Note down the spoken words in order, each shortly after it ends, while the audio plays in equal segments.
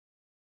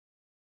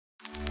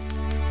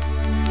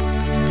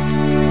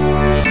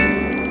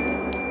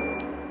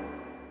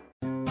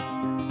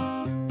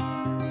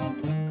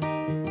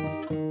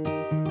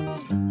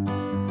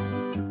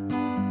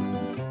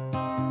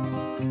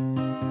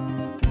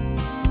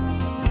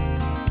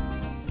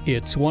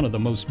It's one of the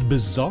most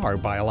bizarre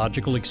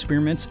biological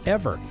experiments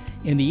ever.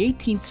 In the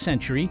 18th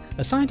century,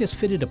 a scientist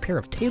fitted a pair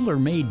of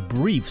tailor-made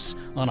briefs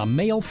on a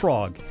male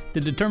frog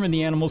to determine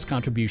the animal's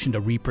contribution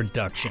to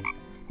reproduction.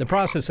 The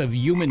process of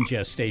human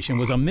gestation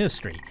was a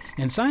mystery,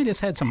 and scientists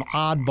had some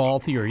oddball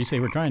theories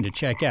they were trying to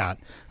check out.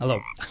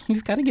 Although,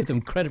 you've got to give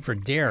them credit for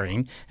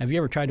daring. Have you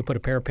ever tried to put a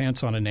pair of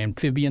pants on an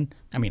amphibian?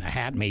 I mean, a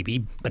hat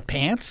maybe, but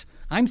pants?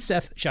 I'm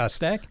Seth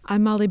Shostak.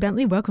 I'm Molly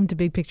Bentley. Welcome to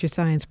Big Picture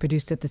Science,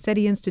 produced at the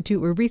SETI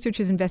Institute, where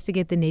researchers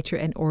investigate the nature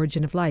and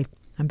origin of life.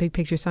 On Big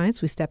Picture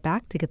Science, we step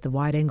back to get the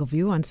wide-angle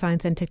view on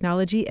science and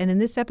technology, and in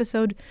this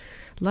episode,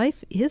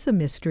 life is a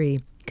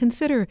mystery.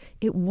 Consider,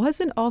 it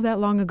wasn't all that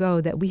long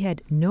ago that we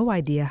had no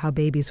idea how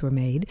babies were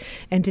made,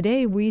 and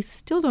today we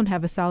still don't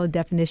have a solid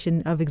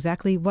definition of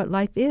exactly what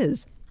life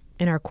is.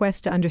 In our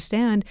quest to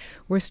understand,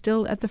 we're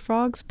still at the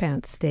frog's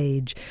pants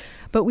stage.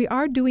 But we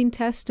are doing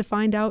tests to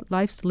find out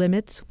life's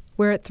limits,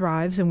 where it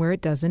thrives and where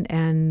it doesn't,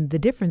 and the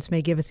difference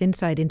may give us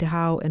insight into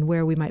how and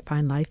where we might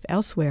find life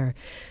elsewhere.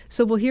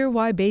 So we'll hear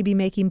why baby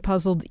making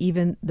puzzled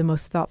even the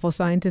most thoughtful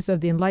scientists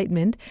of the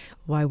Enlightenment,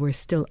 why we're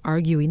still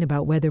arguing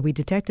about whether we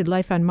detected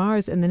life on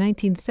Mars in the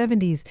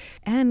 1970s,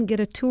 and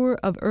get a tour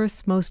of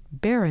Earth's most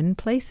barren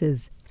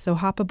places. So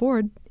hop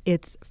aboard.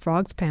 It's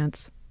Frog's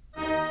Pants.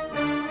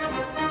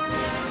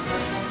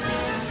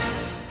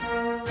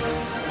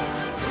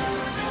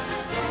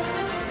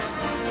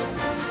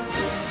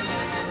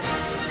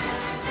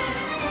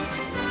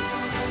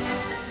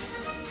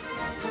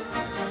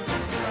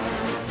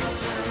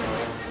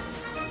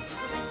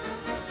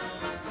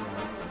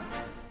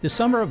 The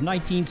summer of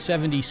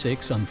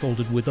 1976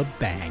 unfolded with a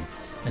bang,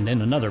 and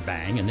then another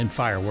bang, and then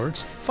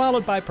fireworks,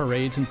 followed by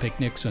parades and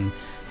picnics and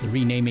the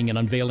renaming and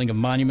unveiling of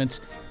monuments.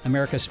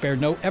 America spared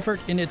no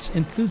effort in its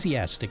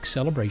enthusiastic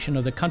celebration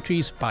of the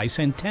country's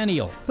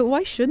bicentennial. But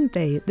why shouldn't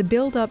they? The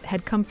build-up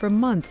had come for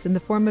months in the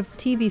form of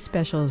TV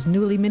specials,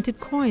 newly minted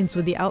coins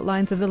with the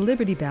outlines of the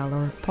Liberty Bell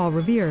or Paul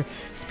Revere,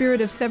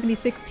 Spirit of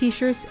 76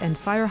 t-shirts, and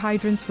fire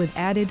hydrants with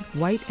added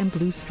white and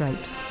blue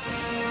stripes.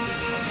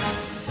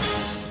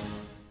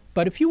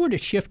 But if you were to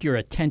shift your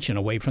attention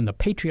away from the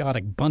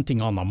patriotic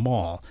bunting on the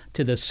mall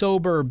to the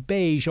sober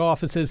beige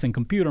offices and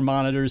computer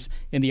monitors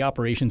in the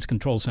Operations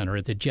Control Center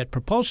at the Jet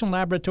Propulsion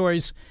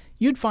Laboratories,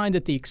 you'd find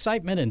that the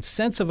excitement and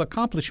sense of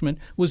accomplishment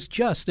was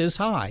just as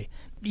high,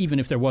 even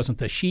if there wasn't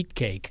the sheet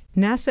cake.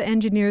 NASA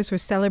engineers were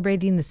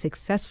celebrating the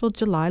successful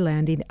July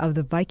landing of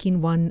the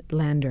Viking 1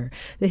 lander.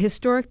 The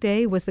historic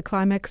day was the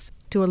climax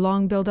to a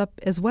long build-up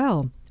as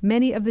well.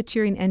 Many of the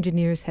cheering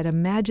engineers had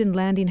imagined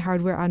landing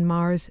hardware on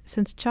Mars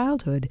since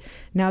childhood.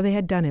 Now they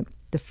had done it,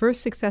 the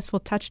first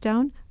successful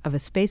touchdown of a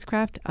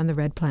spacecraft on the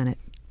Red Planet.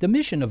 The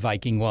mission of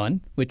Viking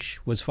 1, which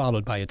was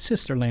followed by its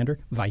sister lander,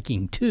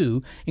 Viking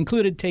 2,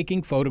 included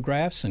taking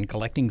photographs and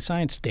collecting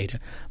science data,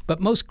 but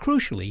most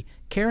crucially,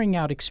 carrying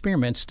out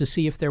experiments to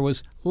see if there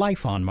was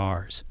life on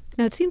Mars.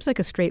 Now, it seems like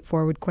a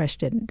straightforward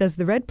question. Does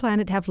the Red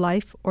Planet have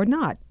life or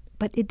not?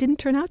 But it didn't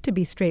turn out to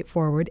be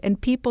straightforward,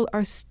 and people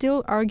are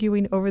still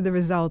arguing over the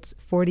results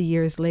 40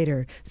 years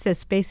later, says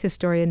space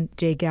historian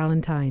Jay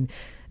Gallentine.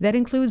 That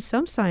includes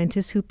some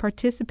scientists who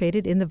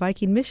participated in the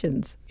Viking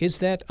missions. Is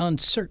that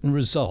uncertain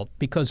result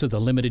because of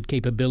the limited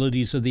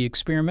capabilities of the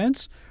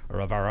experiments, or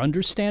of our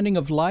understanding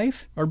of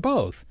life, or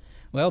both?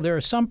 Well, there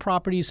are some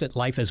properties that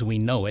life as we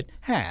know it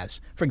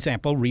has. For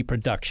example,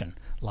 reproduction.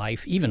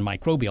 Life, even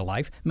microbial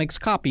life, makes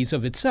copies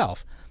of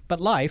itself. But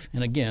life,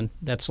 and again,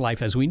 that's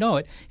life as we know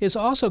it, is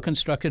also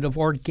constructed of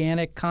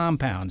organic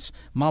compounds,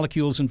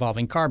 molecules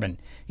involving carbon.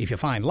 If you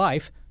find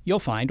life, you'll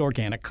find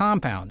organic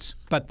compounds.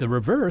 But the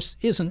reverse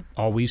isn't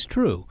always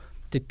true.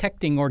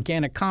 Detecting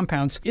organic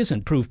compounds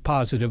isn't proof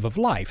positive of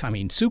life. I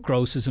mean,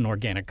 sucrose is an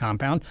organic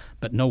compound,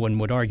 but no one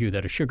would argue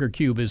that a sugar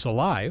cube is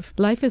alive.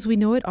 Life as we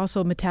know it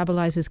also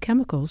metabolizes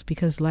chemicals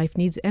because life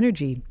needs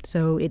energy.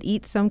 So it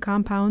eats some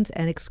compounds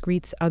and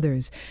excretes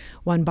others.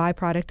 One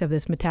byproduct of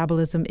this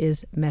metabolism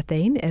is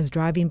methane, as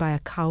driving by a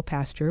cow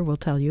pasture will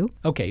tell you.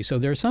 Okay, so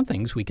there are some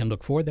things we can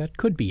look for that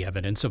could be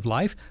evidence of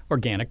life: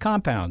 organic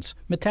compounds,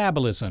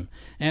 metabolism.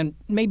 And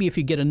maybe if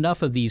you get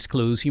enough of these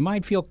clues, you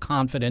might feel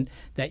confident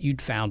that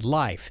you'd found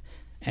life.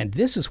 And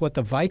this is what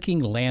the Viking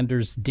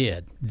landers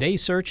did. They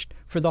searched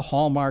for the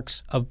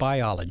hallmarks of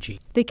biology.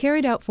 They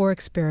carried out 4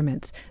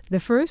 experiments. The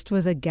first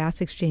was a gas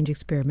exchange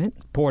experiment.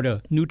 Poured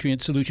a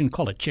nutrient solution,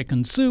 call it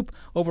chicken soup,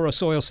 over a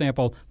soil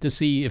sample to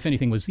see if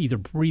anything was either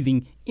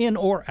breathing in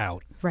or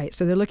out. Right,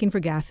 so they're looking for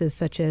gases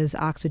such as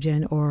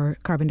oxygen or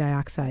carbon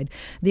dioxide.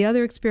 The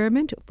other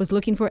experiment was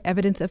looking for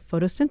evidence of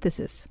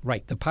photosynthesis.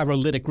 Right, the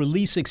pyrolytic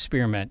release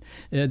experiment.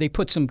 They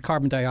put some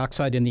carbon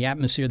dioxide in the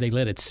atmosphere. They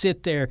let it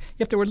sit there.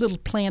 If there were little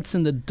plants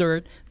in the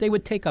dirt, they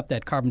would take up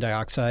that carbon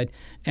dioxide.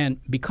 And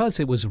because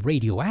it was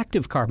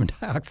radioactive carbon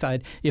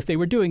dioxide, if they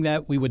were doing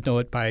that, we would know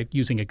it by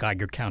using a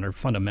Geiger counter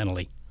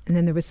fundamentally. And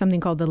then there was something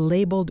called the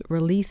labeled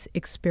release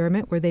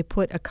experiment where they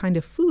put a kind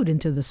of food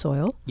into the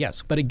soil.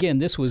 Yes, but again,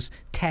 this was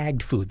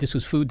tagged food. This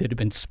was food that had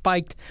been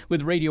spiked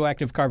with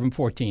radioactive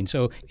carbon-14.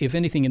 So if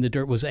anything in the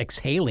dirt was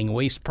exhaling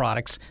waste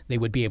products, they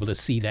would be able to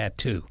see that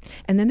too.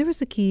 And then there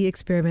was a key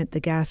experiment, the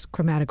gas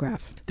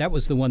chromatograph. That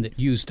was the one that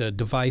used a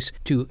device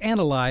to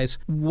analyze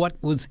what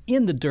was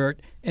in the dirt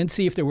and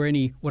see if there were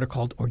any what are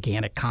called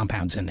organic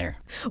compounds in there.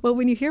 Well,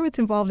 when you hear what's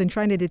involved in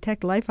trying to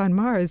detect life on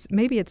Mars,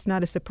 maybe it's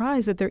not a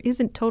surprise that there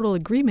isn't total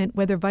agreement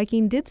whether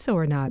Viking did so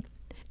or not.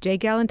 Jay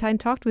Gallentine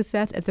talked with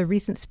Seth at the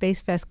recent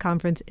Space Fest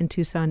conference in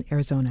Tucson,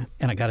 Arizona.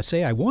 And I got to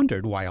say, I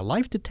wondered why a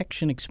life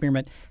detection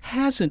experiment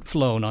hasn't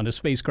flown on a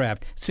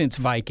spacecraft since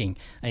Viking.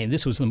 And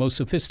this was the most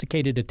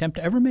sophisticated attempt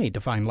ever made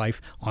to find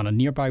life on a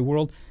nearby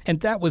world,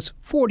 and that was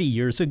 40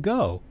 years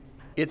ago.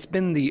 It's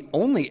been the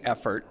only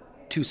effort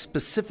to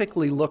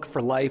specifically look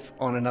for life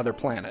on another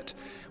planet.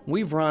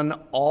 We've run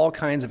all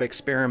kinds of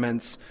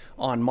experiments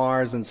on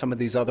Mars and some of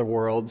these other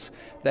worlds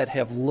that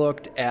have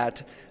looked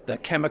at the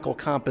chemical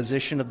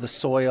composition of the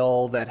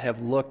soil, that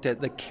have looked at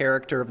the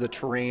character of the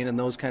terrain and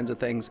those kinds of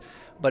things.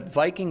 But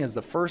Viking is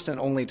the first and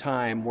only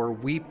time where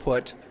we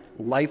put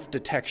life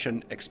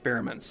detection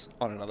experiments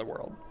on another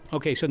world.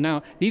 Okay, so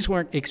now these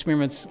weren't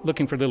experiments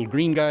looking for little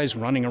green guys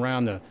running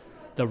around the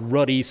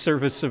ruddy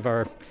surface of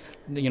our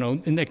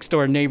next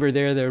door neighbor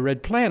there, the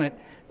red planet.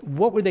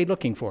 What were they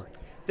looking for?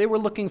 They were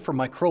looking for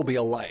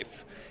microbial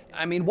life.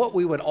 I mean, what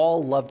we would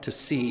all love to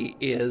see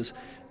is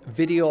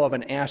video of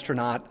an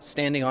astronaut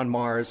standing on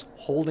Mars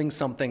holding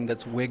something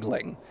that's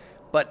wiggling.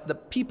 But the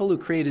people who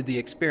created the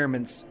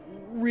experiments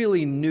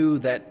really knew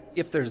that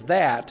if there's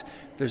that,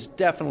 there's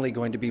definitely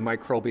going to be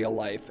microbial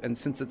life. And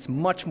since it's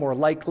much more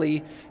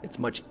likely, it's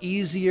much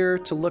easier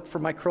to look for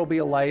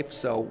microbial life,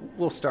 so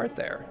we'll start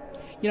there.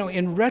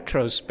 In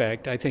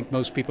retrospect, I think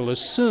most people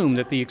assume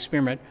that the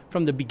experiment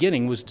from the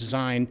beginning was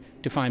designed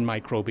to find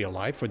microbial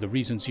life for the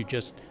reasons you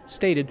just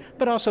stated,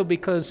 but also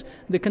because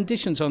the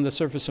conditions on the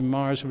surface of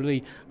Mars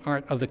really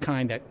aren't of the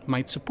kind that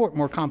might support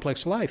more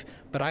complex life.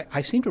 But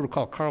I seem to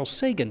recall Carl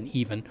Sagan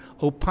even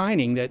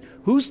opining that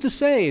who's to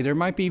say there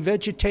might be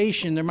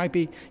vegetation, there might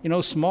be,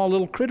 small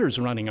little critters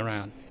running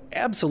around.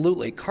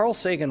 Absolutely. Carl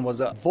Sagan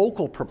was a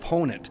vocal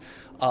proponent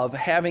of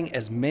having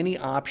as many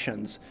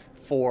options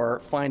for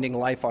finding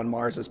life on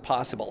Mars as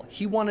possible.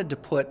 He wanted to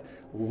put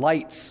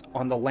lights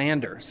on the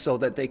lander so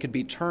that they could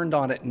be turned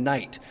on at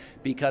night,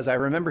 because I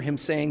remember him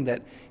saying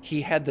that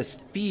he had this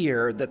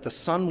fear that the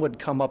sun would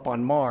come up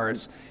on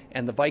Mars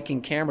and the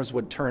Viking cameras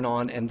would turn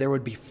on and there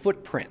would be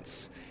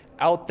footprints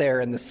out there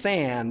in the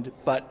sand,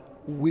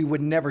 but we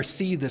would never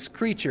see this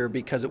creature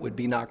because it would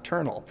be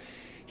nocturnal.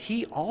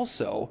 He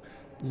also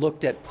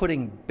looked at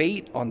putting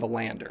bait on the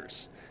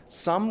landers,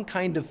 some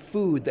kind of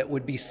food that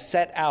would be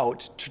set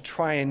out to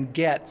try and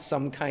get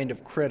some kind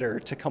of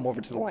critter to come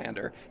over to the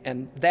lander.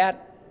 And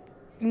that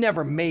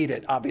never made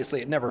it,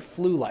 obviously. It never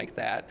flew like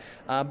that.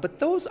 But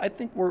those, I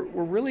think, were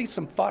really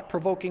some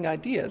thought-provoking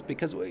ideas,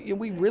 because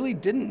we really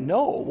didn't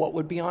know what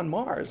would be on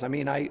Mars. I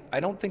mean, I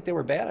don't think they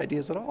were bad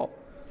ideas at all.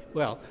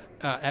 Well,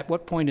 at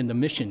what point in the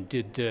mission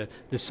did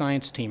the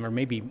science team, or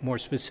maybe more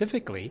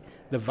specifically,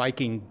 the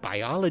Viking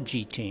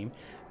biology team,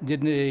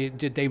 did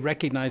they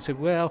recognize that,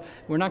 well,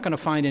 we're not going to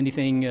find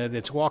anything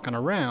that's walking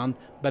around,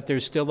 but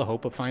there's still the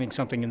hope of finding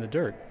something in the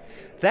dirt?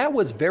 That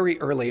was very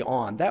early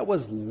on. That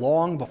was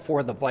long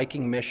before the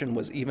Viking mission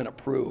was even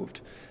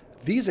approved.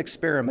 These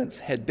experiments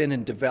had been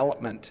in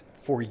development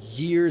for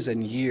years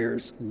and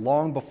years,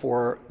 long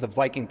before the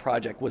Viking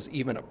project was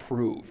even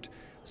approved.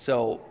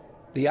 So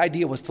the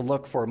idea was to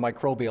look for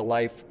microbial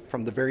life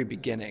from the very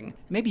beginning.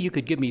 Maybe you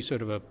could give me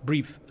sort of a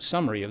brief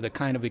summary of the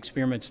kind of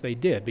experiments they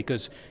did,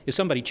 because if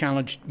somebody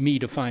challenged me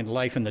to find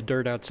life in the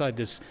dirt outside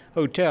this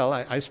hotel,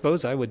 I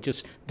suppose I would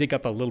just dig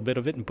up a little bit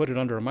of it and put it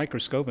under a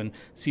microscope and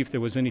see if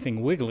there was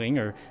anything wiggling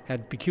or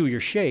had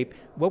peculiar shape.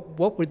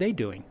 What were they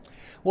doing?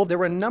 Well, there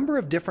were a number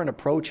of different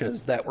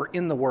approaches that were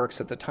in the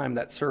works at the time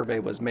that survey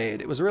was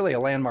made. It was really a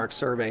landmark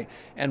survey,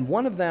 and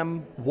one of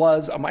them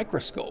was a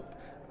microscope.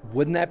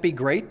 Wouldn't that be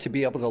great to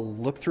be able to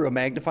look through a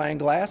magnifying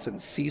glass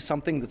and see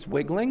something that's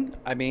wiggling?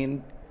 I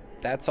mean,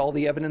 that's all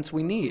the evidence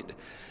we need.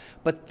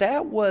 But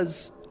that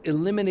was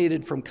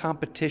eliminated from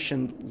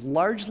competition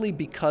largely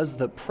because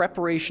the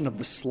preparation of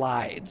the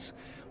slides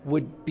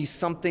would be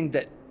something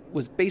that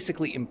was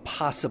basically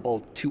impossible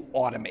to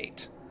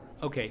automate.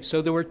 Okay,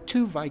 so there were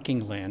two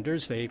Viking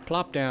landers. They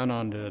plopped down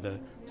onto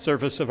the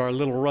surface of our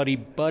little ruddy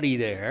buddy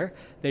there.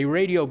 They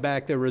radio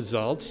back their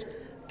results,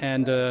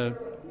 and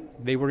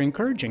they were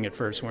encouraging at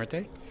first, weren't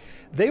they?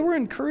 They were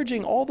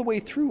encouraging all the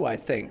way through, I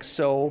think.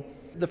 So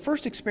the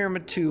first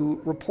experiment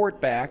to report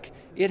back,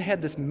 it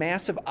had this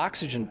massive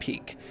oxygen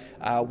peak,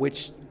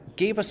 which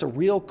gave us a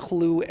real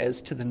clue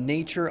as to the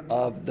nature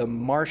of the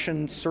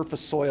Martian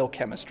surface soil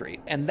chemistry.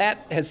 And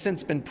that has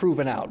since been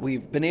proven out.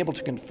 We've been able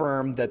to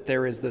confirm that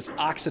there is this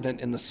oxidant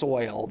in the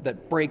soil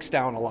that breaks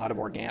down a lot of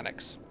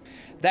organics.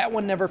 That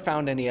one never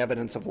found any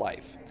evidence of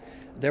life.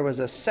 There was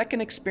a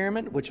second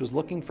experiment which was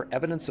looking for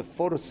evidence of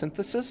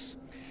photosynthesis,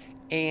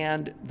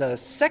 and the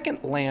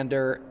second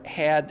lander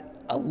had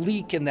a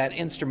leak in that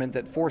instrument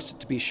that forced it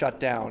to be shut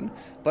down.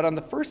 But on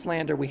the first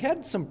lander, we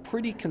had some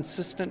pretty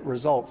consistent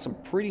results, some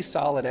pretty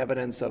solid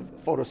evidence of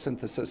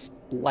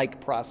photosynthesis-like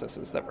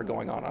processes that were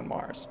going on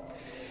Mars.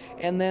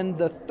 And then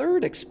the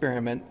third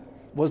experiment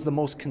was the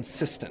most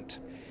consistent.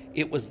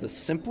 It was the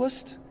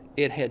simplest.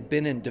 It had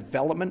been in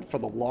development for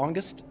the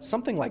longest.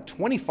 Something like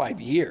 25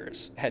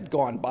 years had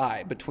gone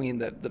by between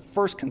the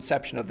first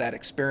conception of that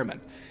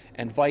experiment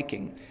and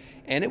Viking.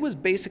 And it was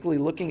basically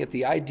looking at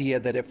the idea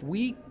that if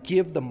we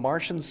give the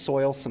Martian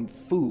soil some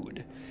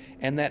food,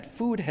 and that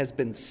food has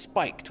been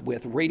spiked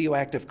with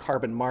radioactive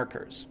carbon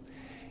markers,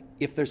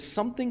 if there's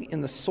something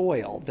in the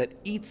soil that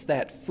eats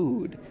that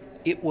food,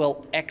 it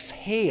will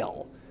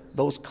exhale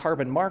those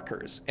carbon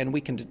markers, and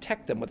we can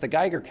detect them with a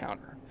Geiger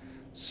counter.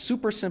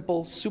 Super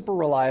simple, super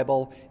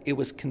reliable. It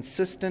was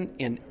consistent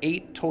in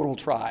 8 total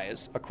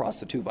tries across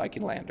the 2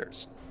 Viking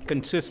landers.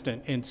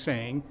 Consistent in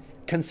saying?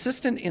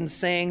 Consistent in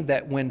saying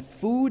that when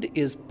food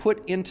is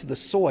put into the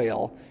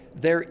soil,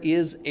 there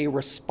is a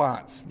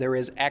response, there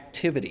is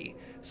activity.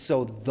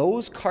 So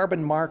those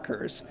carbon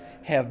markers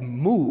have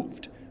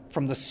moved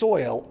from the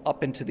soil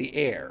up into the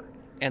air.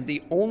 And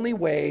the only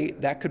way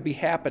that could be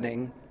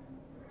happening,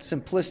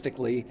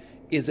 simplistically,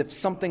 is if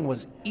something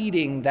was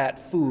eating that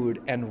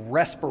food and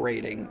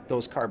respirating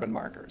those carbon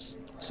markers.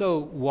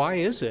 So why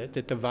is it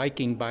that the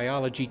Viking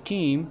biology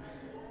team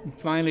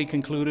finally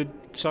concluded,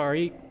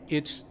 sorry,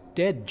 it's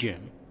dead,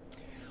 Jim?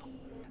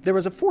 There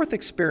was a 4th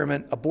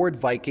experiment aboard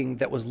Viking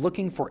that was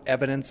looking for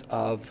evidence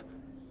of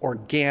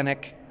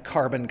organic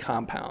carbon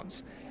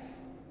compounds.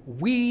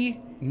 We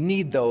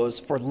need those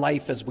for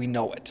life as we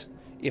know it.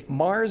 If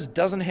Mars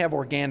doesn't have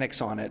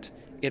organics on it,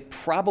 it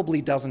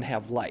probably doesn't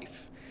have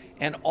life.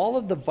 And all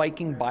of the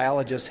Viking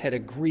biologists had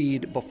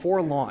agreed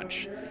before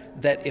launch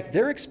that if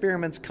their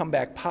experiments come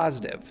back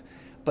positive,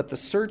 but the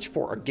search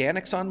for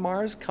organics on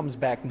Mars comes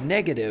back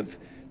negative,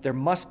 there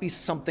must be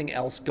something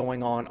else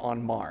going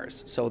on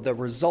Mars. So the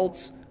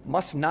results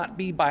must not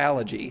be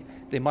biology,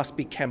 they must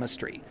be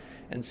chemistry.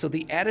 And so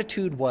the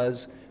attitude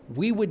was,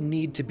 we would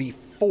need to be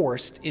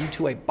forced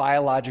into a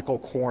biological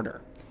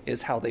corner,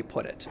 is how they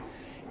put it.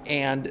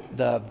 And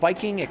the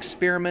Viking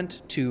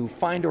experiment to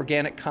find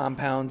organic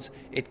compounds,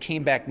 it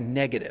came back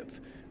negative.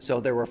 So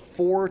there were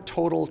 4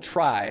 total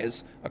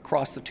tries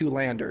across the 2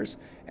 landers,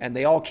 and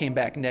they all came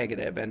back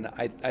negative. And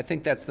I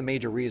think that's the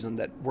major reason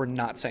that we're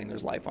not saying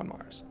there's life on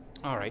Mars.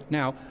 All right.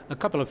 Now, a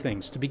couple of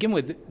things. To begin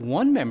with,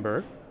 one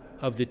member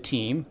of the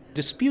team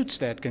disputes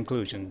that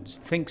conclusion,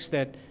 thinks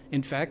that,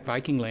 in fact,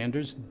 Viking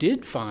landers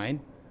did find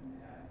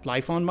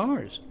life on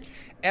Mars.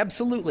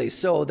 Absolutely.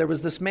 So there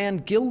was this man,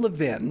 Gil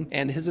Levin,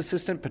 and his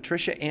assistant,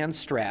 Patricia Ann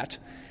Stratt.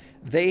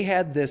 They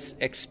had this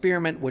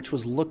experiment which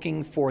was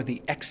looking for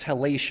the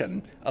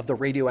exhalation of the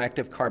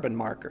radioactive carbon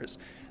markers.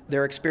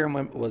 Their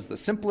experiment was the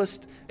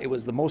simplest, it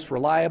was the most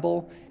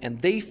reliable, and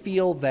they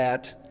feel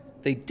that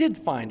they did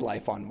find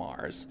life on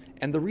Mars.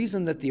 And the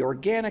reason that the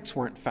organics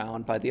weren't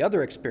found by the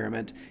other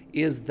experiment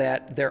is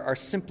that there are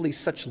simply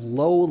such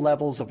low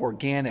levels of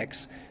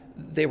organics.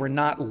 They were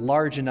not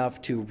large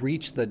enough to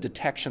reach the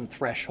detection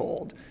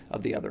threshold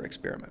of the other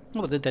experiment.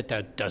 Well,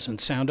 that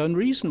doesn't sound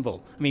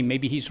unreasonable. I mean,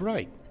 maybe he's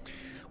right.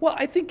 Well,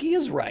 I think he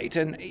is right.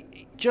 And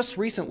just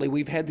recently,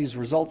 we've had these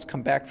results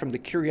come back from the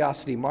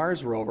Curiosity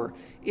Mars rover.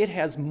 It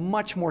has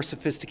much more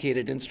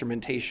sophisticated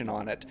instrumentation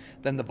on it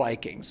than the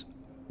Vikings.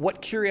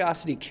 What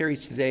Curiosity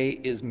carries today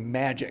is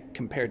magic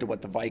compared to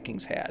what the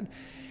Vikings had.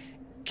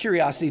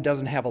 Curiosity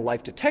doesn't have a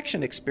life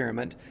detection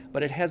experiment,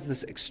 but it has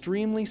this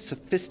extremely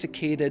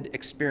sophisticated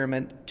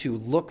experiment to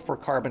look for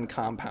carbon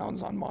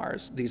compounds on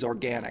Mars, these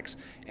organics,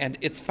 and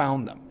it's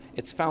found them.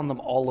 It's found them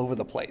all over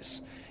the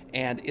place.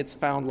 And it's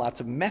found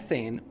lots of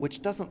methane,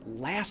 which doesn't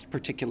last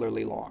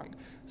particularly long.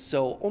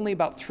 So only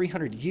about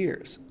 300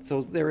 years.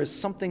 So there is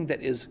something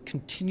that is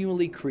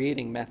continually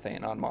creating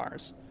methane on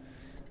Mars.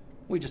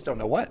 We just don't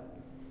know what.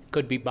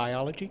 Could be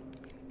biology.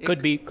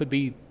 Could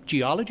be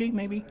geology,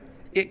 maybe.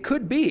 It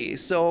could be.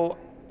 So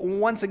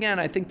once again,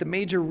 I think the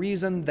major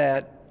reason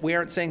that we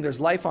aren't saying there's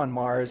life on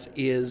Mars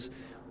is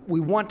we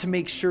want to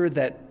make sure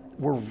that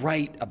we're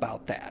right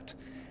about that.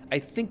 I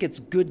think it's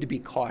good to be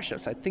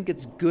cautious. I think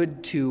it's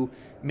good to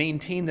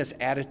maintain this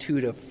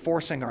attitude of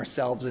forcing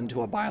ourselves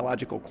into a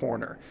biological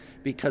corner,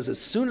 because as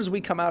soon as we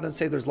come out and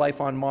say there's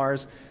life on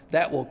Mars,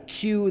 that will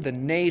cue the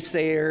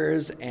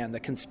naysayers and the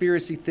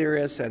conspiracy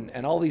theorists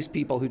and all these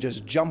people who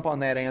just jump on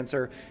that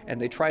answer and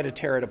they try to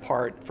tear it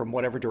apart from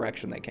whatever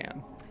direction they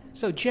can.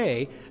 So,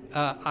 Jay,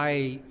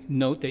 I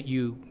note that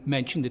you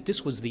mentioned that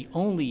this was the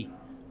only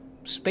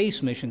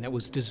space mission that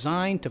was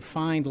designed to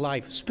find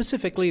life.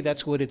 Specifically,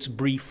 that's what its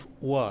brief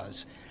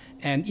was.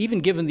 And even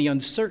given the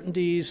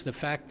uncertainties, the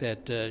fact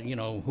that,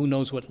 who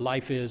knows what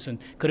life is and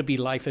could it be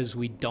life as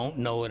we don't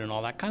know it and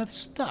all that kind of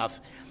stuff,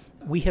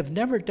 we have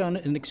never done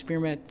an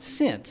experiment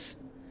since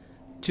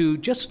to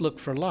just look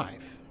for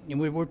life. And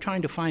we're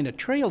trying to find a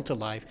trail to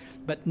life,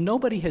 but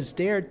nobody has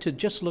dared to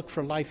just look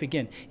for life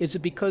again. Is it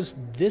because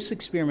this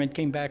experiment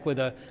came back with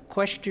a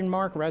question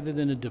mark rather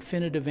than a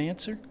definitive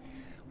answer?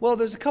 Well,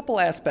 there's a couple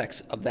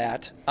aspects of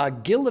that.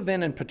 Gil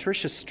Levin and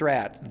Patricia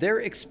Stratt, their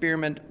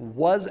experiment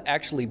was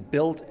actually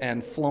built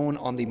and flown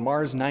on the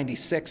Mars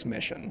 96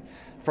 mission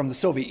from the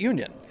Soviet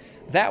Union.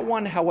 That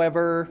one,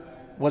 however,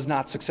 was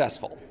not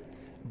successful.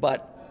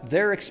 But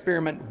their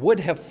experiment would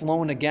have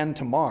flown again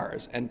to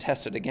Mars and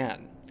tested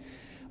again.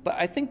 But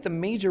I think the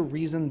major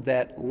reason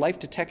that life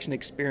detection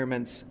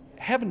experiments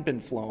haven't been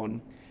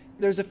flown,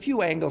 there's a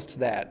few angles to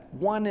that.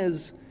 One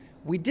is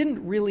we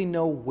didn't really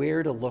know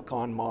where to look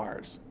on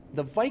Mars.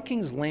 The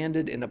Vikings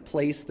landed in a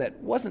place that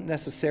wasn't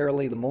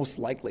necessarily the most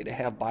likely to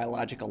have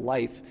biological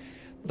life.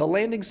 The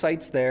landing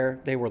sites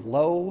there, they were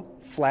low,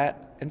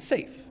 flat, and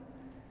safe.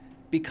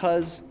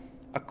 Because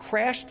a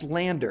crashed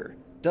lander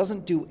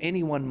doesn't do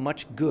anyone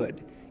much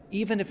good,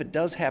 even if it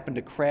does happen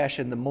to crash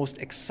in the most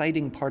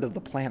exciting part of the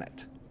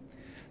planet.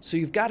 So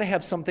you've got to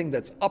have something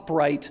that's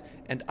upright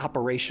and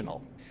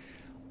operational.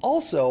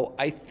 Also,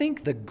 I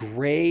think the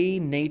gray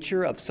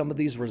nature of some of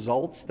these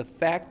results, the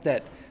fact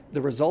that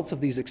the results of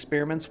these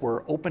experiments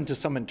were open to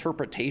some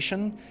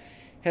interpretation,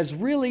 has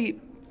really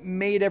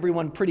made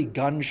everyone pretty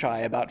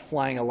gun-shy about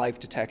flying a life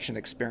detection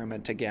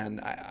experiment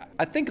again.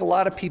 I think a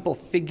lot of people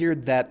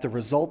figured that the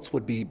results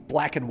would be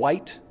black and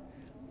white,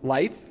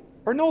 life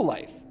or no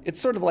life.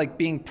 It's sort of like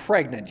being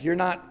pregnant. You're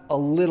not a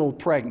little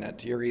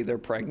pregnant. You're either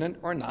pregnant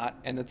or not,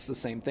 and it's the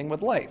same thing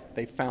with life.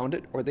 They found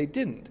it or they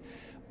didn't.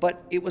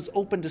 But it was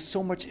open to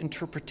so much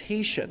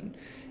interpretation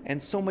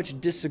and so much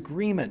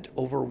disagreement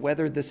over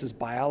whether this is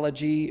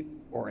biology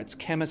or it's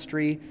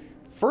chemistry,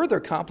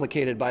 further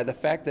complicated by the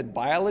fact that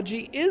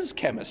biology is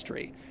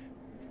chemistry.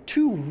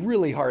 Two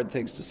really hard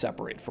things to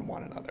separate from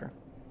one another.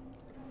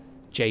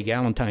 Jay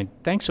Gallentine,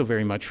 thanks so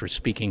very much for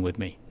speaking with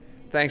me.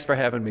 Thanks for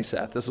having me,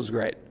 Seth. This was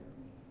great.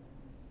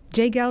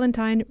 Jay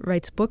Gallentine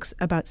writes books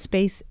about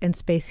space and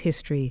space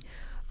history.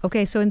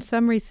 Okay, so in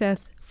summary,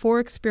 Seth, 4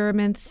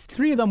 experiments.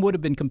 3 of them would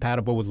have been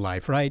compatible with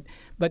life, right?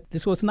 But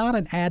this was not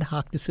an ad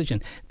hoc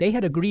decision. They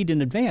had agreed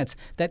in advance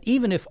that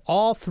even if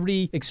all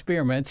 3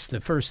 experiments,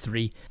 the first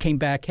 3, came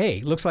back,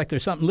 hey, looks like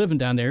there's something living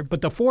down there,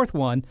 but the 4th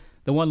one,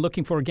 the one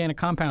looking for organic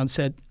compounds,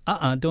 said,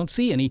 don't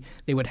see any,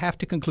 they would have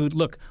to conclude,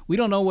 look, we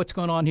don't know what's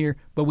going on here,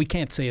 but we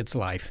can't say it's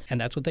life. And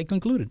that's what they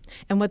concluded.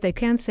 And what they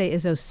can say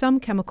is, though,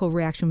 some chemical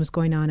reaction was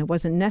going on. It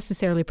wasn't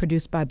necessarily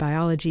produced by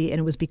biology, and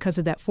it was because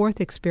of that 4th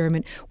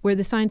experiment where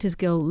the scientist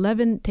Gil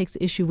Levin takes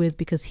issue with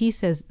because he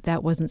says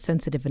that wasn't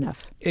sensitive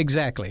enough.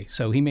 Exactly.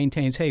 So he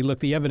maintains, hey, look,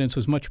 the evidence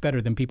was much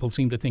better than people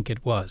seem to think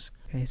it was.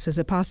 Okay, so there's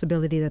a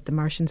possibility that the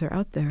Martians are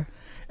out there.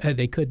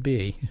 They could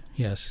be,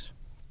 yes.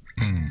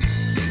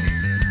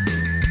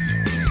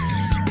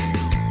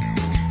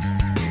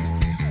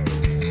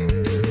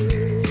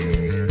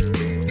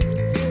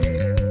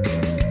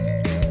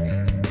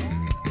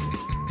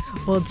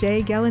 Well,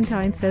 Jay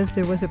Gallentine says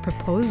there was a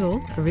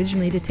proposal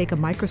originally to take a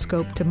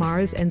microscope to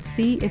Mars and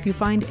see if you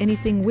find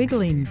anything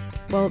wiggling.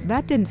 Well,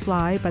 that didn't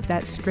fly, but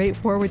that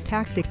straightforward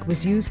tactic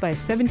was used by a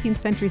 17th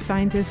century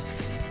scientist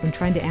when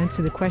trying to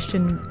answer the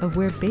question of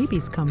where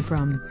babies come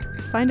from.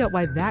 Find out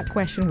why that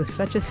question was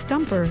such a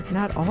stumper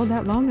not all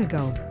that long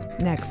ago.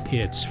 Next.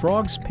 It's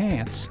Frog's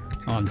Pants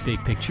on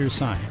Big Picture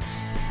Science.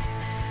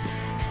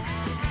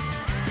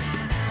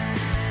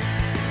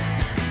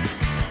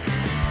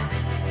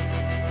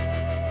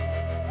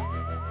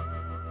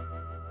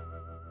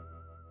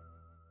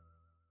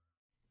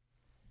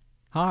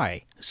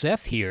 Hi,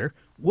 Seth here.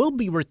 We'll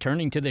be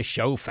returning to the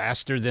show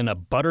faster than a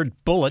buttered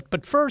bullet,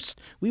 but first,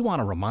 we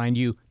want to remind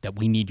you that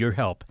we need your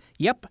help.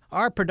 Yep,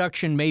 our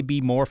production may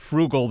be more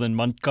frugal than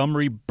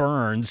Montgomery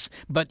Burns,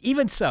 but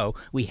even so,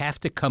 we have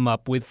to come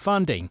up with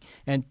funding,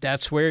 and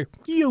that's where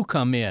you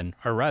come in,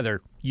 or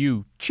rather,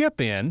 you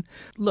chip in.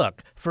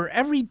 Look, for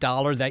every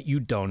 $1 that you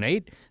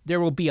donate,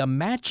 there will be a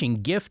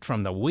matching gift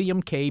from the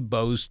William K.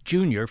 Bowes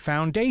Jr.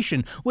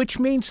 Foundation, which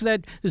means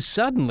that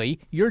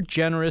suddenly your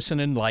generous and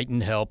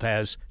enlightened help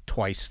has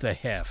twice the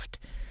heft.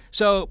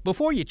 So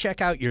before you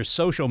check out your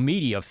social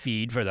media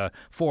feed for the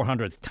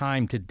 400th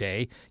time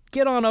today,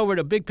 get on over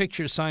to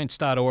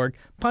bigpicturescience.org,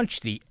 punch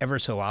the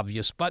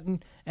ever-so-obvious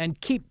button,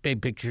 and keep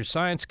Big Picture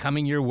Science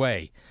coming your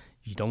way.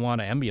 You don't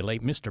want to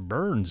emulate Mr.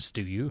 Burns,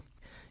 do you?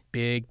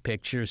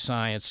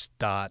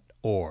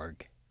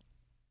 bigpicturescience.org.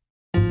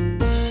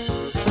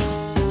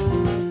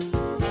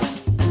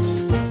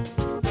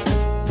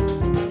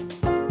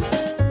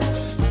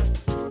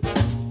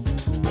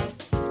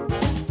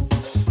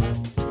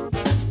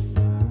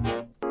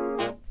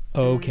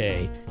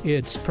 Okay,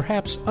 it's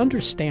perhaps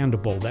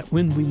understandable that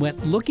when we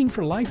went looking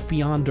for life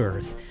beyond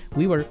Earth,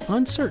 we were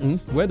uncertain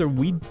whether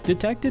we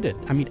detected it.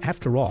 I mean,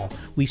 after all,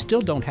 we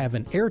still don't have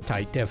an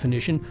airtight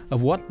definition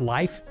of what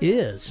life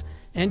is.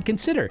 And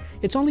consider,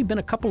 it's only been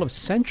a couple of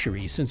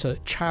centuries since a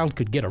child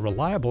could get a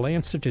reliable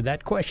answer to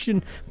that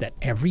question that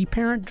every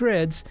parent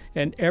dreads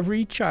and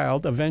every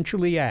child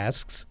eventually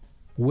asks,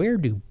 where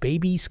do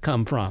babies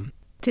come from?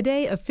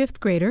 Today, a 5th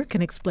grader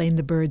can explain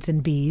the birds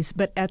and bees,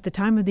 but at the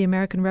time of the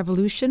American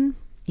Revolution,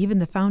 Even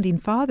the founding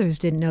fathers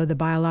didn't know the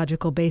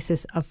biological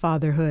basis of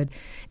fatherhood.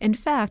 In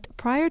fact,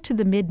 prior to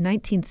the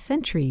mid-19th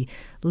century,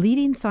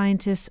 leading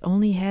scientists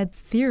only had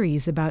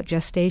theories about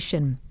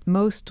gestation.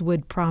 Most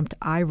would prompt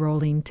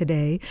eye-rolling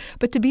today.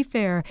 But to be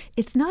fair,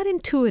 it's not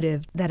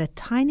intuitive that a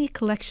tiny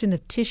collection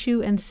of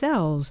tissue and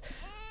cells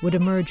would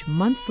emerge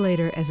months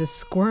later as a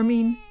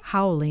squirming,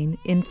 howling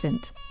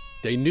infant.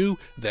 They knew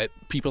that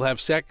people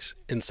have sex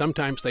and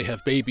sometimes they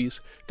have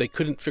babies. They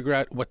couldn't figure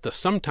out what the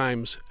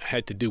sometimes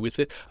had to do with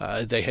it.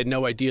 They had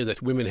no idea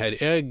that women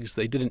had eggs.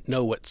 They didn't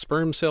know what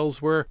sperm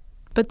cells were.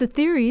 But the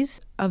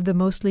theories of the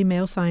mostly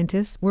male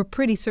scientists were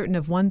pretty certain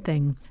of one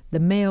thing: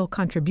 the male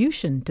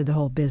contribution to the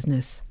whole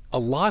business. A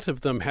lot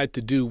of them had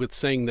to do with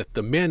saying that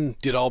the men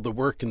did all the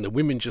work and the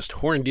women just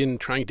horned in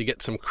trying to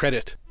get some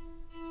credit.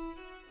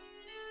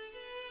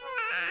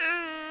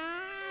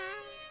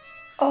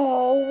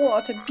 Oh,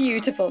 what a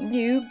beautiful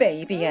new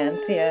baby,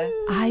 Anthea.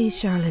 Aye,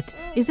 Charlotte.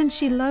 Isn't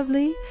she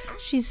lovely?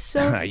 She's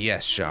so...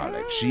 Yes,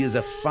 Charlotte. She is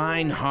a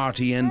fine,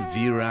 hearty, and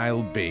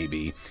virile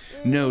baby.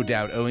 No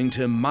doubt owing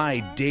to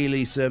my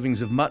daily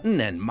servings of mutton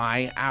and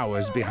my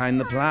hours behind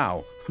the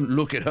plow.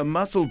 Look at her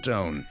muscle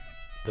tone.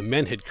 The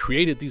men had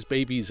created these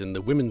babies and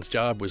the women's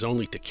job was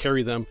only to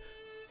carry them.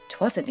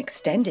 'Twas an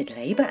extended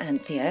labour,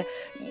 Anthea.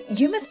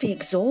 You must be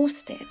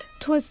exhausted.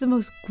 'Twas the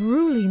most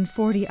grueling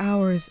 40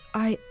 hours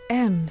I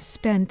am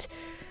spent.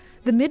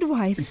 The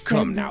midwife said...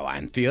 Come now,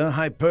 Anthea,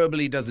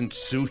 hyperbole doesn't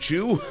suit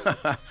you.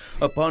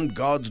 Upon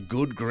God's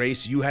good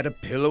grace, you had a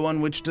pillow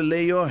on which to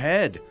lay your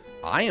head.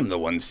 I am the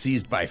one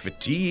seized by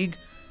fatigue.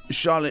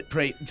 Charlotte,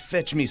 pray,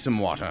 fetch me some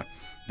water.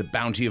 The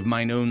bounty of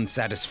mine own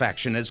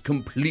satisfaction has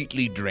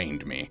completely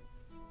drained me.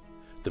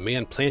 The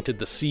man planted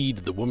the seed,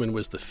 the woman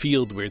was the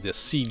field where this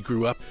seed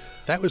grew up.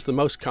 That was the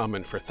most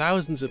common for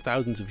thousands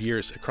of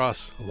years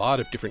across a lot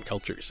of different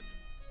cultures.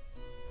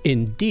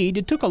 Indeed,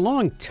 it took a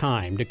long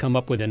time to come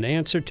up with an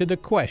answer to the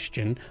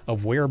question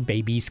of where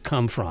babies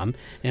come from,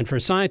 and for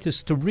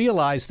scientists to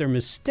realize their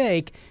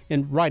mistake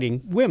in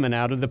writing women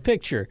out of the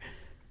picture.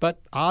 But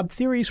odd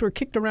theories were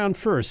kicked around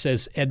first,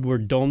 says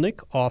Edward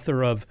Dolnick,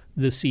 author of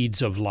The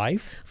Seeds of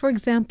Life. For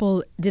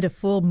example, did a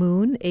full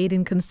moon aid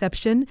in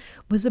conception?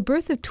 Was the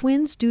birth of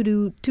twins due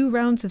to 2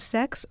 rounds of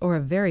sex or a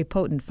very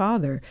potent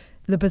father?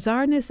 The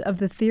bizarreness of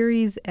the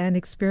theories and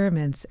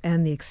experiments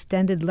and the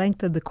extended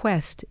length of the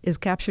quest is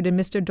captured in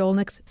Mr.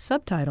 Dolnick's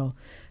subtitle,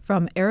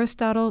 From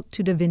Aristotle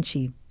to Da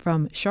Vinci,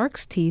 From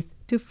Shark's Teeth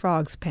to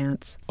Frog's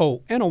Pants.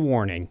 Oh, and a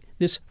warning.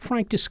 This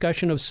frank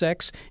discussion of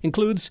sex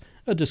includes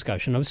a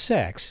discussion of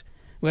sex.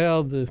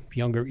 Well, the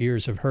younger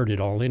ears have heard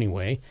it all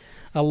anyway.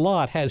 A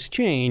lot has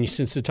changed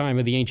since the time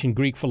of the ancient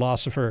Greek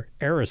philosopher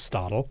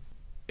Aristotle.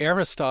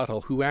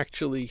 Aristotle, who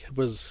actually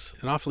was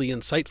an awfully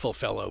insightful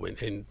fellow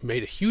and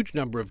made a huge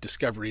number of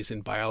discoveries in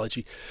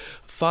biology,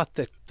 thought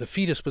that the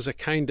fetus was a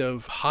kind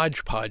of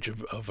hodgepodge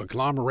of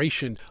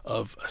agglomeration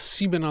of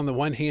semen on the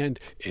one hand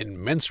and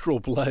menstrual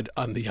blood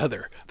on the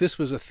other. This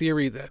was a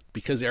theory that,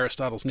 because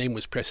Aristotle's name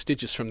was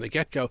prestigious from the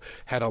get-go,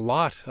 had a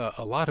lot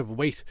of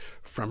weight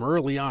from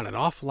early on. An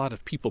awful lot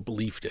of people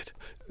believed it.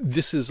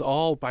 This is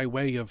all by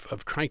way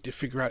of trying to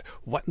figure out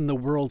what in the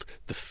world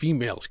the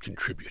females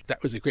contribute.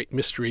 That was a great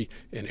mystery,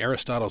 and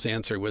Aristotle's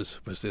answer was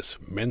this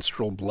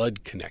menstrual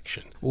blood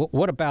connection.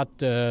 What about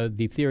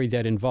the theory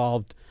that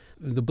involved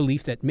the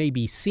belief that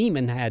maybe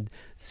semen had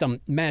some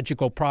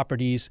magical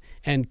properties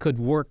and could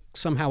work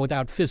somehow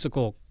without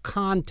physical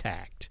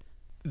contact?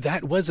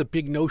 That was a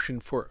big notion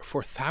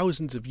for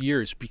thousands of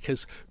years,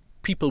 because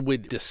people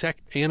would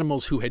dissect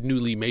animals who had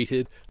newly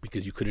mated,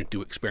 because you couldn't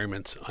do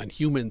experiments on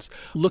humans,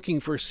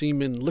 looking for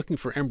semen, looking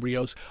for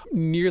embryos,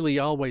 nearly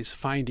always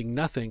finding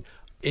nothing.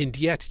 And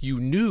yet you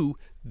knew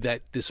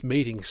that this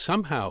mating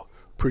somehow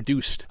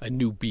produced a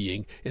new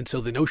being. And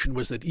so the notion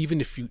was that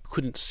even if you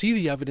couldn't see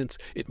the evidence,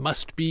 it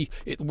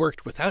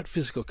worked without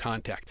physical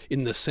contact,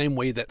 in the same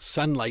way that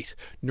sunlight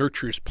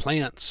nurtures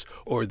plants,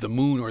 or the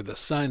moon or the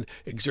sun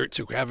exerts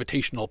a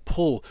gravitational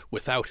pull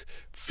without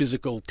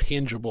physical,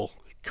 tangible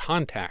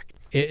contact.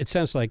 It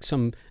sounds like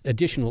some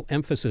additional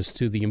emphasis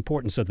to the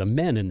importance of the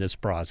men in this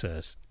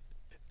process.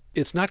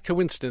 It's not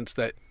coincidence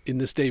that in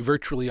this day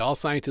virtually all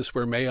scientists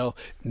were male,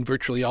 and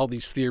virtually all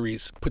these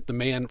theories put the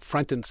man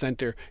front and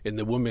center and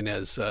the woman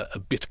as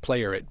a bit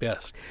player at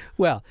best.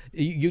 Well,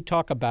 you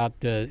talk about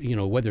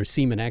whether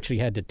semen actually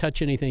had to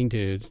touch anything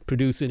to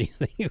produce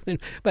anything,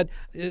 but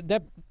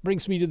that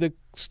brings me to the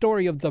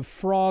story of the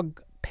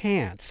frog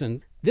pants.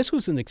 And this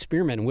was an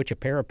experiment in which a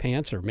pair of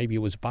pants, or maybe it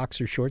was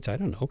boxer shorts, I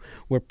don't know,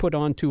 were put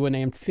onto an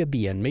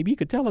amphibian. Maybe you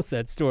could tell us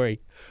that story.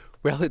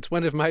 Well, it's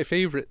one of my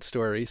favorite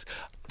stories.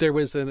 There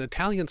was an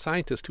Italian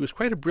scientist who was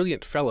quite a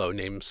brilliant fellow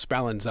named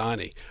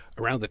Spallanzani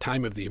around the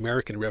time of the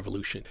American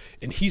Revolution.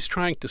 And he's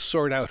trying to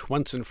sort out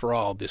once and for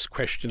all this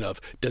question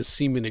of, does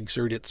semen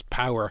exert its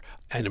power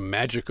in a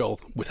magical,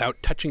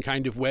 without touching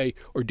kind of way,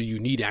 or do you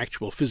need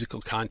actual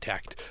physical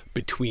contact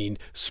between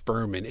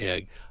sperm and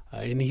egg?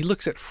 And he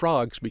looks at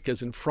frogs,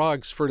 because in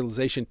frogs,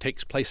 fertilization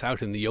takes place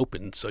out in the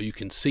open, so you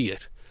can see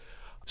it.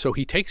 So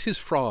he takes his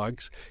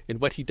frogs, and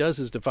what he does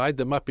is divide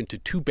them up into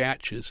two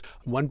batches.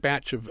 One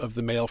batch of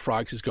the male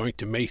frogs is going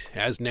to mate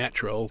as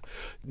natural,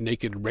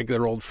 naked,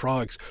 regular old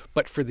frogs.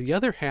 But for the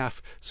other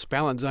half,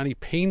 Spallanzani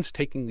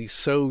painstakingly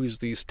sews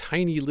these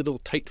tiny little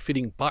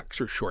tight-fitting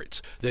boxer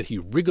shorts that he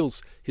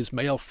wriggles his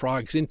male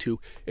frogs into.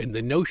 And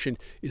the notion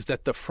is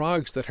that the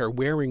frogs that are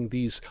wearing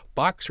these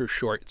boxer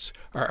shorts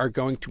are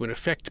going to, in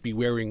effect, be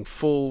wearing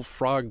full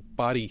frog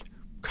body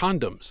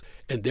condoms,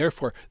 and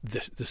therefore the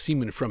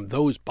semen from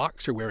those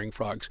boxer-wearing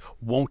frogs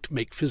won't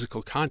make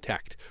physical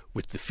contact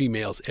with the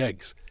female's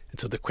eggs. And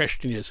so the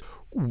question is,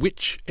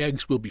 which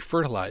eggs will be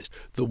fertilized?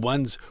 The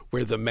ones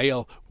where the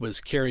male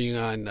was carrying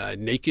on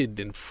naked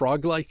and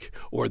frog-like,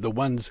 or the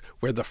ones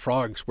where the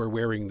frogs were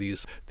wearing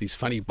these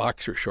funny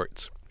boxer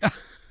shorts?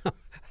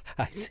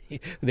 I see.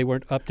 They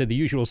weren't up to the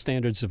usual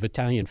standards of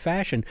Italian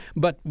fashion.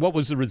 But what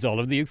was the result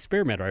of the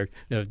experiment? Or,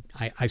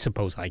 I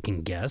suppose I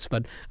can guess,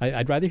 but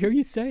I'd rather hear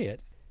you say it.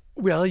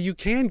 Well, you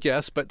can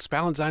guess, but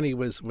Spallanzani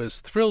was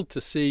thrilled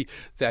to see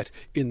that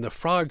in the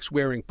frogs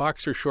wearing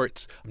boxer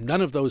shorts, none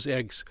of those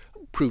eggs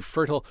proved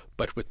fertile,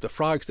 but with the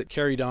frogs that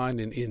carried on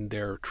in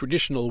their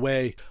traditional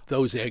way,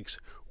 those eggs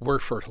were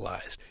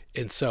fertilized.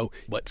 And so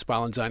what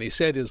Spallanzani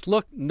said is,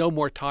 look, no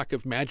more talk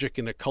of magic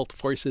and occult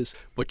forces.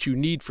 What you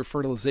need for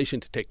fertilization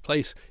to take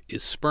place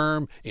is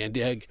sperm and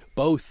egg,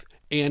 both,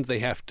 and they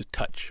have to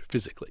touch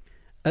physically.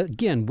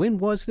 Again, when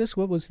was this?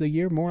 What was the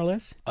year, more or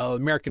less?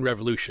 American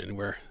Revolution,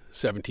 where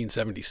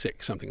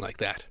 1776, something like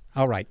that.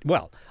 All right.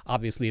 Well,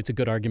 obviously it's a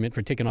good argument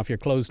for taking off your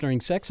clothes during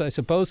sex, I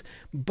suppose.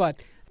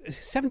 But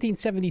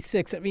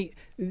 1776, I mean,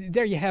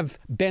 there you have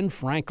Ben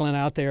Franklin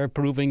out there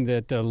proving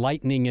that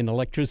lightning and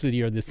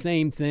electricity are the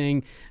same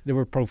thing. There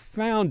were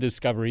profound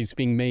discoveries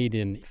being made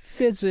in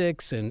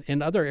physics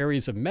and other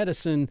areas of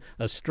medicine,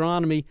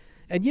 astronomy.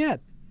 And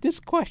yet, this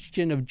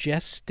question of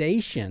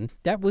gestation,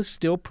 that was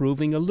still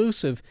proving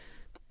elusive.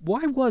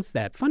 Why was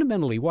that?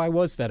 Fundamentally, why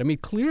was that? I mean,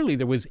 clearly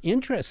there was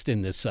interest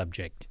in this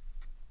subject.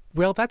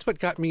 Well, that's what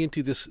got me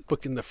into this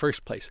book in the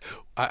first place.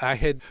 I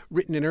had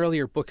written an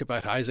earlier book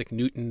about Isaac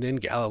Newton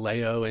and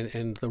Galileo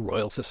and the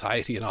Royal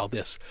Society and all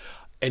this.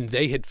 And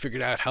they had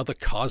figured out how the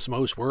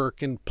cosmos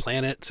work and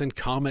planets and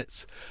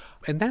comets.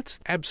 And that's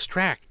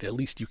abstract. At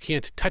least you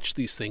can't touch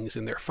these things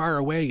and they're far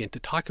away. And to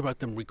talk about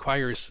them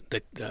requires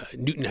that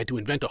Newton had to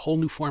invent a whole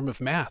new form of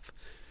math.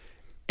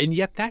 And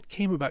yet that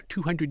came about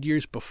 200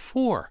 years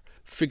before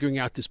figuring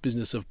out this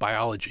business of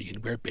biology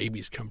and where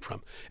babies come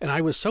from. And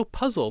I was so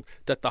puzzled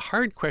that the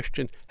hard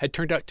question had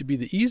turned out to be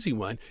the easy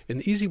one, and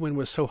the easy one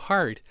was so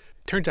hard.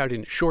 Turns out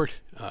in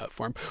short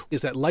form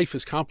is that life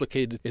is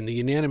complicated in the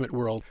inanimate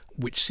world,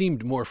 which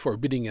seemed more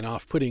forbidding and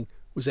off-putting,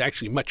 was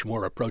actually much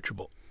more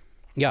approachable.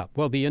 Yeah,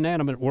 well, the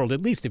inanimate world,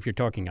 at least if you're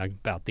talking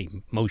about the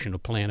motion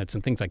of planets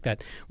and things like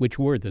that, which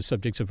were the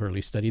subjects of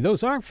early study,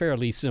 those are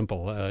fairly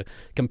simple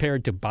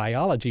compared to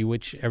biology,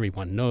 which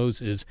everyone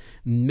knows is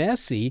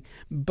messy.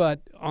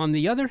 But on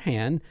the other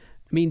hand,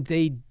 I mean,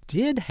 they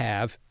did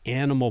have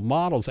animal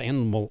models,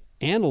 animal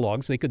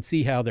analogs. They could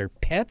see how their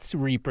pets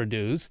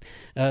reproduced.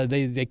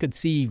 They could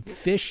see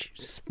fish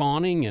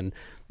spawning and,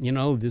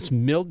 this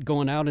milk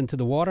going out into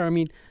the water. I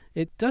mean,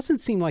 it doesn't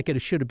seem like it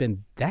should have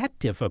been that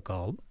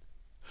difficult.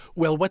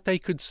 Well, what they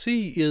could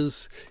see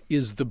is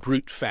the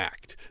brute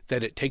fact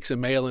that it takes a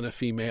male and a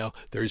female,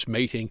 there's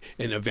mating,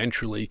 and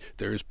eventually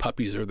there's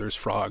puppies or there's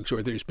frogs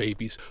or there's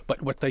babies.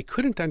 But what they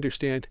couldn't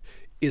understand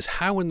is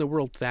how in the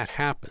world that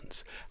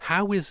happens.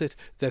 How is it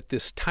that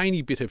this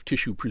tiny bit of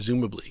tissue,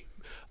 presumably,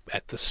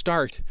 at the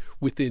start,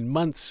 within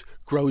months,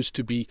 grows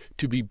to be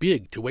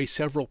big, to weigh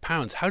several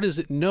pounds? How does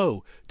it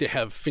know to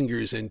have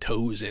fingers and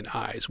toes and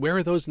eyes? Where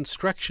are those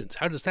instructions?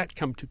 How does that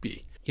come to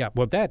be? Yeah,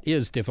 well, that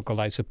is difficult,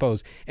 I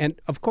suppose. And,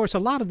 of course, a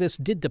lot of this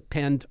did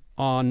depend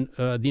on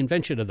the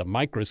invention of the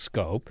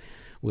microscope,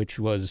 which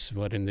was,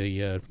 in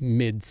the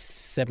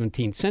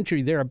mid-17th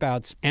century,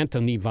 thereabouts,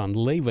 Antony von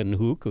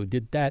Leeuwenhoek, who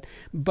did that.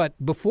 But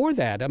before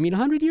that,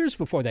 100 years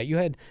before that, you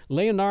had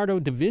Leonardo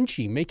da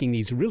Vinci making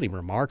these really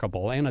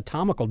remarkable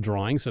anatomical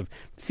drawings of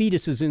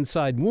fetuses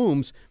inside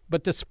wombs.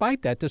 But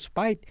despite that,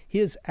 despite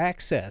his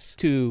access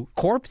to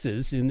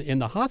corpses in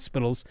the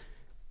hospitals,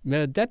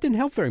 that didn't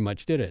help very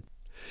much, did it?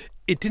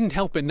 It didn't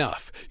help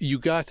enough. You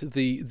got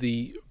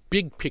the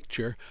big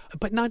picture,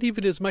 but not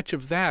even as much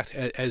of that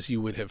as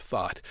you would have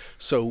thought.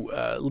 So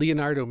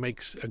Leonardo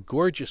makes a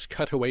gorgeous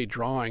cutaway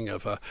drawing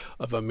of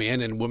a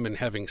man and woman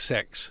having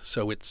sex.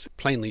 So it's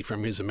plainly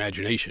from his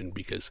imagination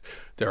because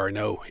there are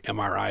no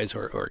MRIs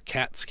or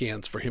CAT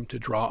scans for him to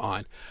draw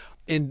on.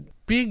 And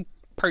big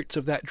parts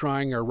of that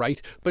drawing are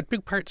right, but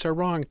big parts are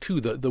wrong too.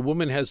 The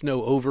woman has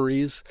no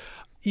ovaries.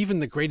 Even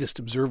the greatest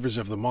observers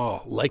of them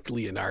all, like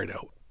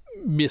Leonardo,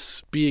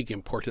 miss big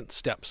important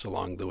steps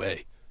along the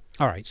way.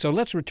 All right, so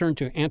let's return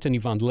to Antony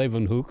von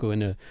Leeuwenhoek, who in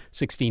the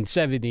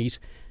 1670s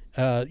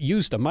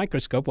used a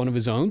microscope, one of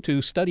his own,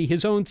 to study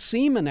his own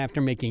semen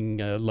after making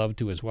love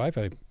to his wife,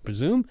 I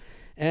presume.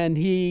 And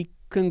he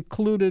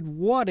concluded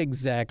what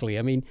exactly?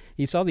 I mean,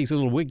 he saw these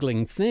little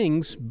wiggling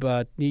things,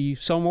 but he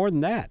saw more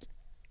than that.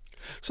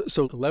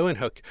 So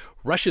Leeuwenhoek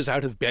rushes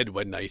out of bed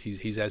one night.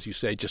 He's as you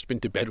say, just been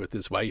to bed with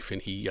his wife,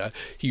 and he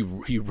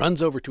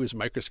runs over to his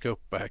microscope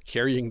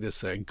carrying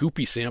this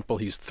goopy sample.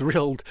 He's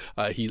thrilled.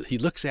 He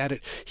looks at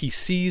it. He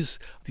sees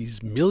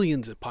these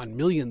millions upon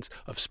millions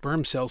of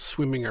sperm cells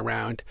swimming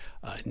around.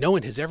 No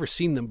one has ever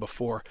seen them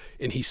before,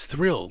 and he's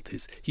thrilled.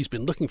 He's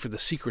been looking for the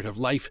secret of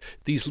life.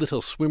 These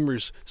little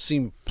swimmers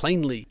seem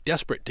plainly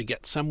desperate to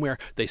get somewhere.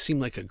 They seem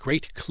like a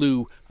great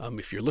clue.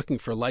 If you're looking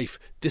for life,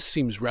 this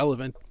seems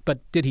relevant. But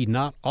did he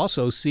not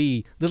also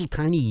see little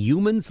tiny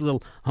humans,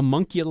 little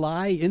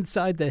homunculi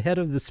inside the head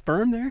of the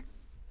sperm there?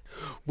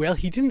 Well,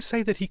 he didn't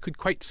say that he could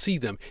quite see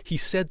them. He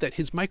said that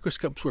his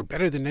microscopes were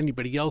better than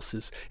anybody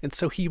else's, and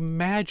so he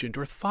imagined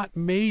or thought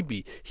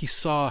maybe he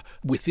saw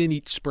within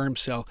each sperm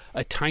cell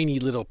a tiny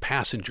little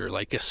passenger,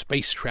 like a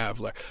space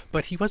traveler,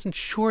 but he wasn't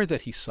sure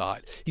that he saw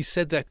it. He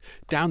said that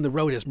down the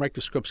road, as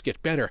microscopes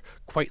get better,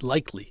 quite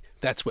likely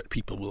that's what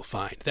people will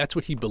find. That's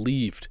what he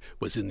believed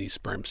was in these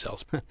sperm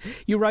cells.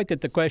 You write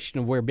that the question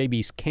of where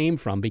babies came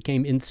from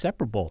became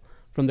inseparable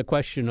from the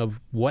question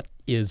of what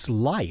is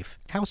life.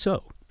 How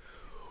so?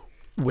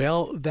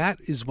 Well, that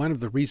is one of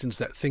the reasons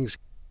that things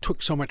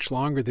took so much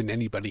longer than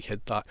anybody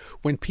had thought.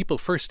 When people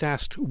first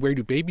asked, where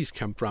do babies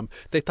come from,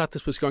 they thought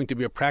this was going to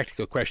be a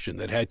practical question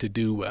that had to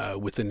do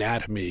with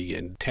anatomy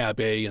and tab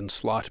A and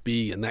slot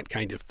B and that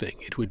kind of thing.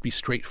 It would be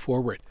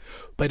straightforward.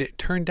 But it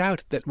turned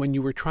out that when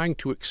you were trying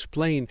to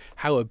explain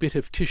how a bit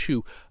of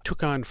tissue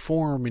took on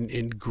form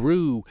and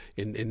grew,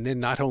 and then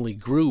not only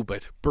grew,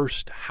 but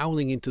burst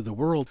howling into the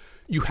world,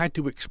 you had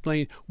to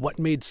explain what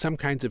made some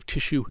kinds of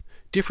tissue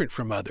different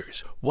from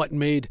others. What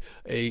made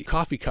a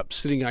coffee cup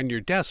sitting on your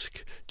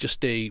desk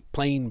just a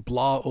plain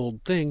blah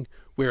old thing,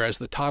 whereas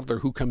the toddler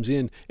who comes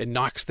in and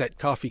knocks that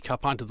coffee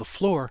cup onto the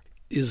floor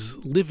is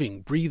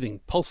living,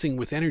 breathing, pulsing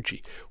with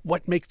energy.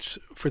 What makes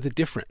for the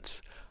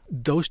difference?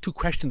 Those two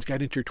questions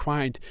got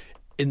intertwined,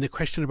 and the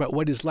question about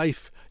what is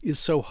life is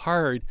so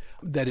hard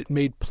that it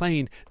made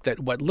plain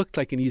that what looked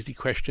like an easy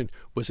question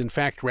was in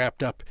fact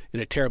wrapped up in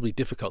a terribly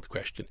difficult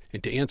question.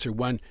 And to answer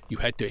one, you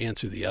had to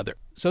answer the other.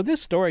 So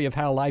this story of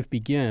how life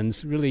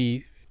begins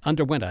really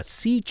underwent a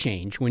sea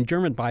change when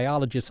German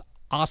biologist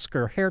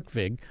Oskar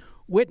Hertwig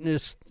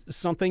witnessed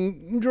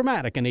something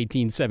dramatic in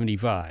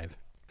 1875.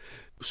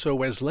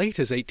 So as late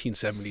as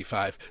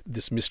 1875,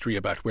 this mystery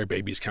about where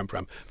babies come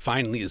from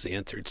finally is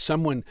answered.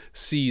 Someone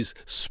sees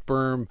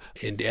sperm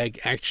and egg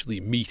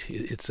actually meet.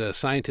 It's a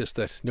scientist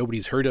that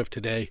nobody's heard of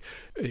today,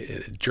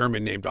 a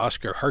German named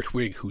Oskar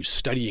Hertwig, who's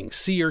studying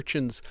sea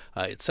urchins.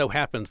 It so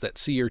happens that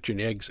sea urchin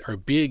eggs are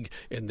big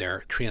and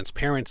they're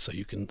transparent, so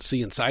you can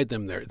see inside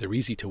them. They're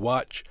easy to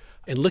watch.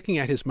 And looking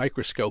at his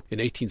microscope in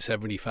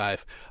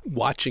 1875,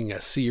 watching a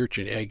sea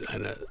urchin egg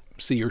and a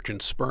sea urchin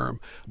sperm,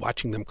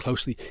 watching them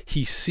closely,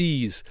 he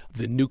sees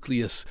the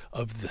nucleus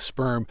of the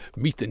sperm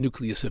meet the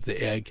nucleus of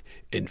the egg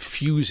and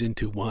fuse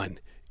into one.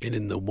 And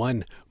in the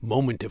one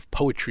moment of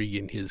poetry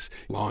in his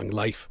long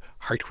life,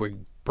 Hertwig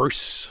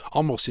bursts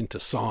almost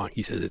into song.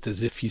 He says it's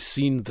as if he's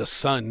seen the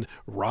sun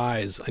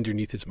rise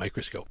underneath his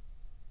microscope.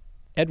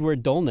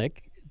 Edward Dolnick,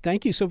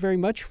 thank you so very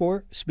much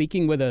for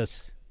speaking with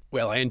us.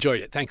 Well, I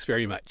enjoyed it. Thanks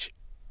very much.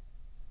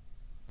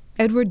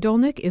 Edward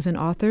Dolnick is an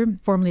author,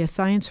 formerly a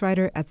science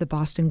writer at the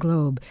Boston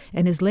Globe,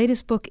 and his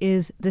latest book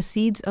is The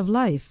Seeds of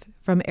Life,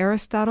 From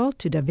Aristotle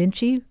to Da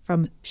Vinci,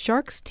 From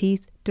Shark's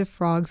Teeth to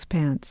Frog's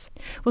Pants.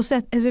 Well,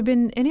 Seth, has there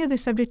been any other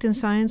subject in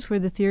science where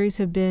the theories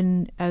have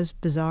been as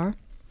bizarre?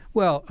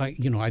 Well, I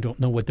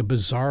don't know what the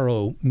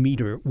bizarro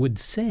meter would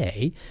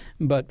say,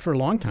 but for a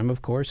long time,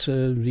 of course,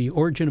 the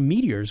origin of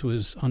meteors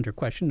was under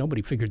question.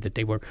 Nobody figured that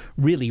they were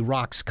really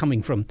rocks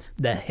coming from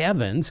the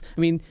heavens.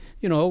 I mean,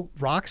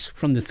 rocks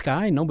from the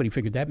sky, nobody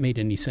figured that made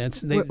any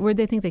sense. Where'd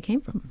they think they came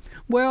from?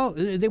 Well,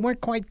 they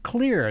weren't quite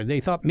clear. They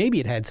thought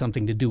maybe it had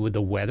something to do with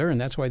the weather, and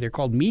that's why they're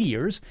called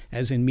meteors,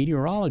 as in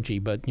meteorology,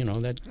 but,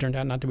 that turned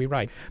out not to be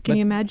right. Can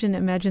you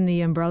imagine the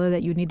umbrella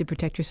that you'd need to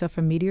protect yourself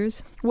from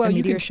meteors? Well, a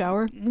meteor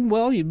shower?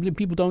 Well,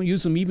 people don't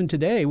use them even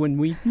today when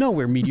we know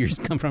where meteors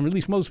come from. At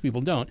least most people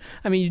don't.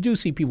 I mean, you do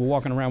see people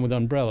walking around with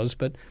umbrellas,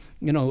 but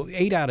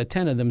 8 out of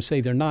 10 of them say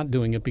they're not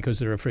doing it because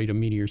they're afraid of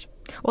meteors.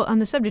 Well, on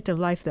the subject of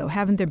life, though,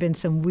 haven't there been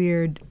some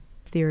weird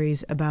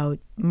theories about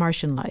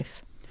Martian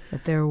life?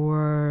 That there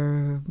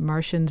were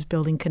Martians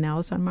building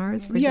canals on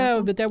Mars, for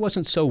example? But that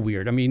wasn't so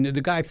weird. I mean,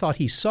 the guy thought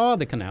he saw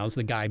the canals,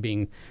 the guy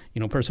being,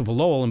 Percival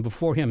Lowell, and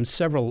before him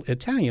several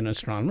Italian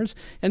astronomers.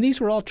 And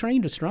these were all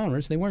trained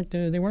astronomers. They weren't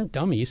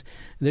dummies.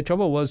 The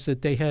trouble was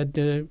that they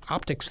had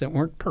optics that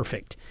weren't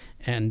perfect.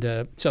 And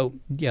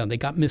they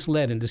got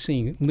misled into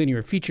seeing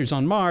linear features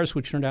on Mars,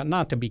 which turned out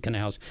not to be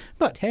canals.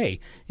 But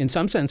hey, in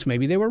some sense,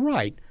 maybe they were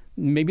right.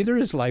 Maybe there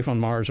is life on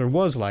Mars, or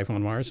was life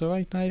on Mars, so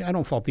I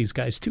don't fault these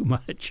guys too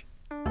much.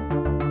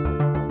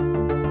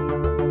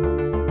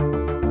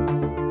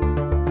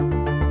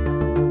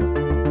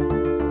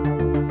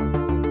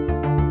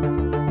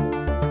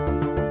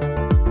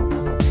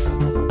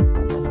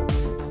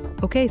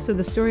 Okay, so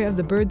the story of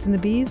the birds and the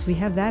bees, we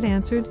have that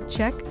answered.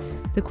 Check.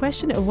 The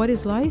question of what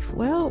is life?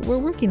 Well, we're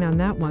working on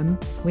that one.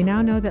 We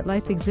now know that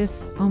life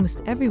exists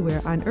almost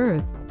everywhere on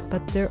Earth,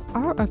 but there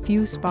are a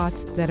few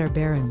spots that are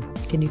barren.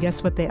 Can you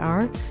guess what they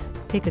are?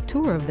 Take a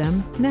tour of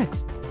them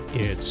next.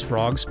 It's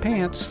Frog's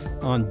Pants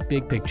on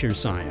Big Picture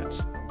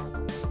Science.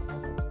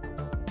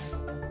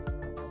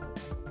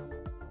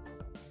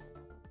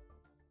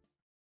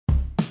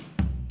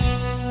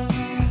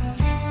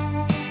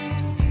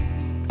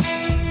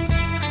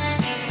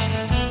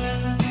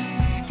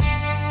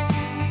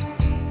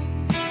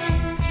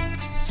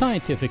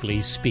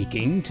 Scientifically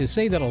speaking, to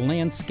say that a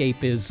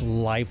landscape is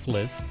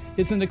lifeless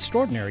is an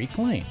extraordinary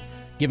claim.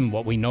 Given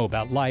what we know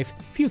about life,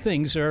 few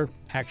things are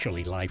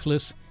actually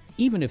lifeless,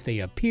 even if they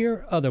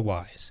appear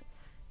otherwise.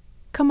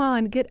 Come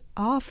on, get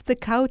off the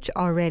couch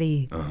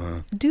already.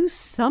 Do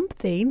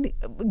something.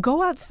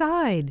 Go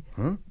outside.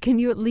 Can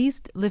you at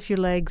least lift your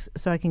legs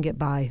so I can get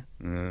by?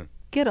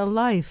 Get a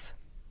life.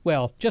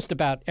 Well, just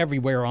about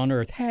everywhere on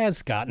Earth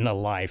has gotten a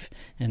life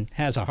and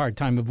has a hard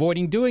time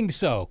avoiding doing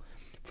so.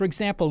 For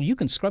example, you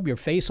can scrub your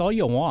face all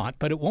you want,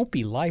 but it won't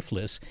be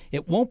lifeless.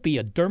 It won't be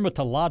a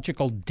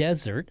dermatological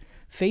desert.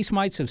 Face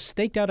mites have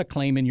staked out a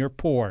claim in your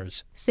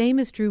pores. Same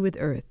is true with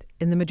Earth.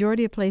 In the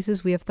majority of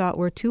places we have thought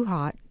were too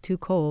hot, too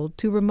cold,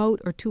 too remote,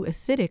 or too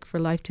acidic for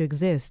life to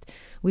exist,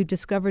 we've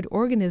discovered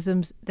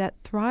organisms that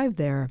thrive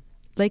there.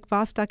 Lake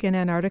Vostok in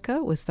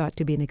Antarctica was thought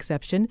to be an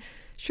exception.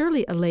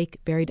 Surely a lake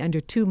buried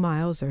under 2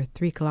 miles or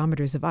 3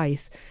 kilometers of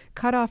ice,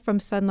 cut off from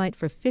sunlight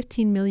for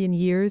 15 million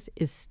years,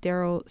 is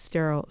sterile,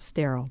 sterile,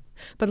 sterile.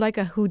 But like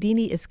a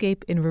Houdini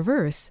escape in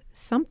reverse,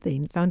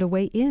 something found a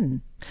way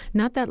in.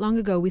 Not that long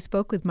ago, we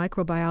spoke with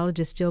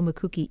microbiologist Jill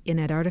McCookie in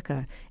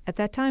Antarctica. At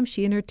that time,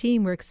 she and her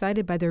team were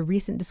excited by their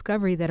recent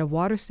discovery that a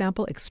water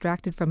sample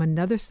extracted from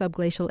another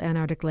subglacial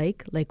Antarctic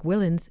lake, Lake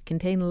Whillans,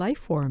 contained life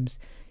forms.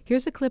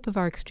 Here's a clip of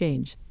our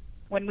exchange.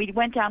 When we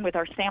went down with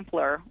our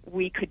sampler,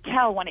 we could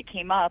tell when it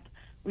came up.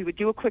 We would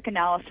do a quick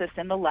analysis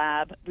in the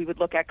lab. We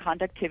would look at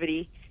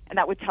conductivity, and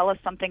that would tell us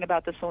something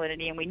about the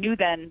salinity. And we knew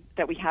then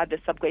that we had the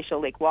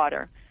subglacial lake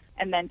water.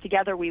 And then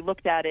together we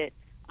looked at it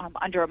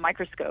under a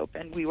microscope,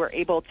 and we were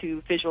able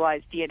to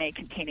visualize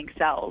DNA-containing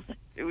cells.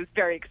 It was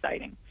very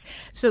exciting.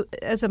 So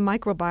as a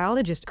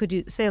microbiologist, could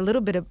you say a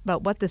little bit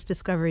about what this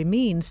discovery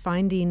means,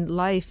 finding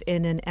life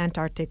in an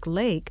Antarctic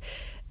lake?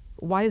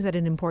 Why is that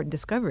an important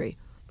discovery?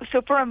 So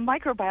for a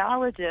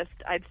microbiologist,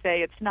 I'd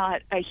say it's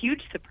not a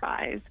huge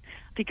surprise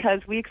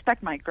because we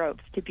expect microbes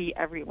to be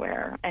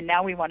everywhere. And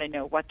now we want to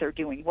know what they're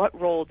doing. What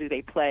role do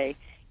they play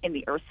in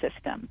the Earth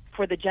system?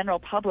 For the general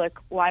public,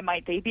 why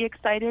might they be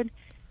excited?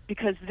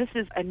 Because this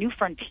is a new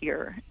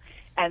frontier.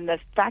 And the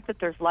fact that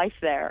there's life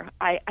there,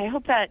 I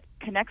hope that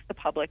connects the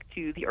public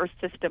to the Earth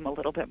system a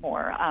little bit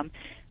more.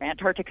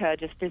 Antarctica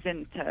just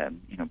isn't a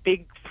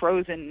big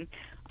frozen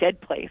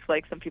dead place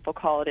like some people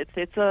call it.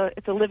 It's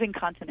a living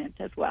continent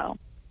as well.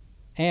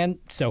 And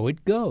so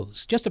it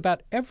goes. Just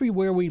about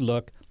everywhere we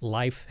look,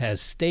 life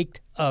has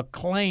staked a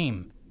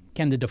claim.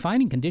 Can the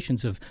defining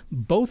conditions of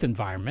both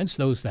environments,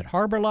 those that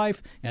harbor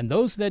life and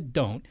those that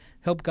don't,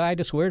 help guide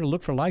us where to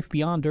look for life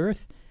beyond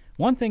Earth?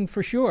 One thing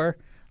for sure,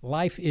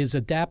 life is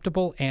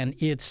adaptable and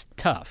it's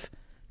tough.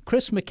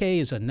 Chris McKay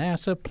is a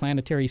NASA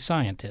planetary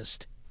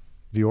scientist.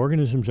 The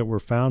organisms that were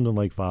found in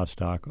Lake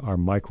Vostok are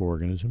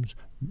microorganisms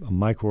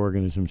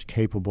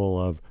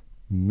capable of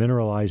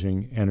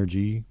mineralizing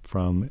energy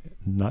from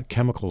not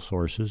chemical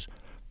sources,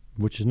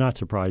 which is not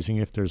surprising.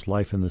 If there's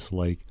life in this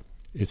lake,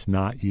 it's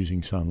not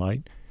using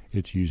sunlight.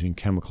 It's using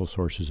chemical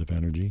sources of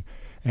energy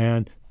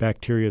and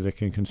bacteria that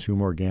can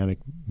consume organic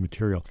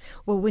material.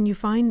 Well, when you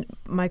find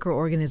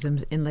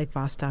microorganisms in Lake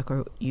Vostok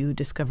or you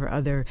discover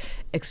other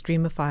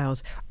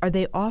extremophiles, are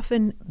they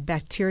often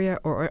bacteria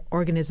or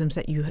organisms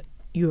that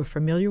you are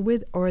familiar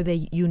with, or are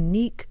they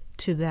unique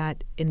to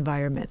that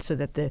environment so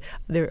that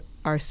there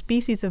are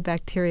species of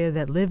bacteria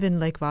that live in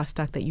Lake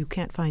Vostok that you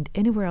can't find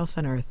anywhere else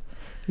on Earth?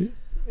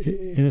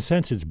 In a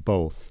sense, it's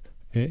both.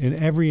 In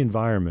every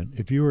environment,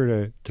 if you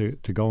were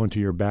to go into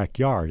your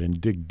backyard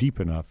and dig deep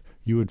enough,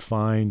 you would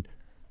find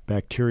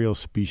bacterial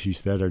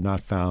species that are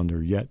not found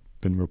or yet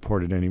been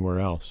reported anywhere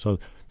else. So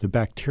the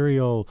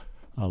bacterial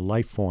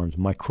life forms,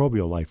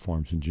 microbial life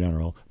forms in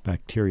general,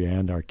 bacteria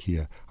and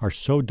archaea, are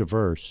so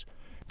diverse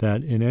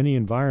that in any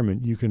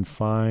environment you can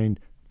find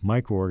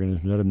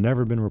microorganisms that have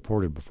never been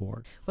reported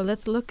before. Well,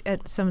 let's look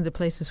at some of the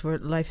places where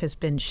life has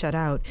been shut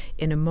out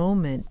in a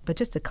moment, but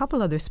just a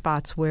couple other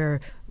spots where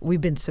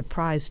we've been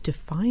surprised to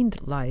find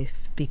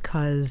life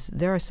because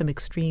there are some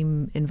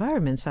extreme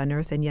environments on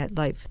Earth and yet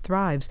life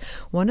thrives.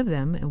 One of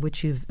them,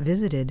 which you've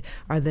visited,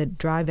 are the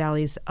dry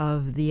valleys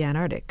of the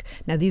Antarctic.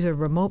 Now, these are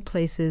remote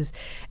places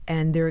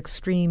and they're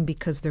extreme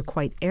because they're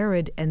quite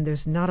arid and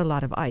there's not a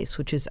lot of ice,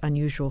 which is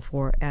unusual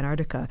for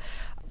Antarctica.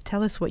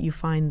 Tell us what you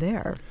find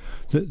there.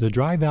 The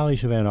dry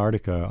valleys of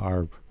Antarctica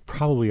are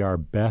probably our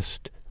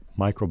best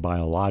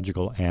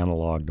microbiological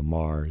analog to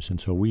Mars. And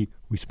so we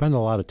spend a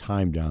lot of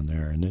time down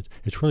there, and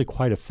it's really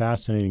quite a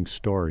fascinating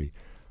story.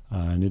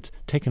 And it's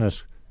taken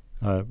us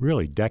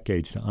really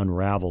decades to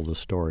unravel the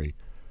story.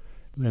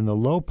 In the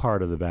low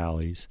part of the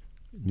valleys,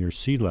 near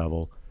sea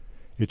level,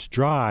 it's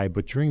dry,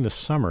 but during the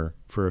summer,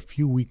 for a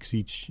few weeks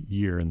each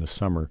year in the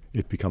summer,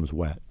 it becomes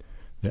wet.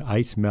 the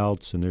ice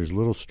melts and there's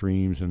little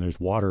streams and there's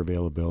water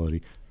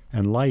availability,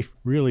 and life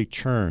really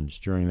churns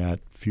during that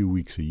few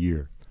weeks a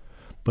year.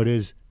 But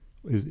as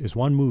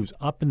one moves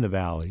up in the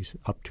valleys,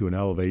 up to an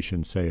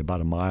elevation, say,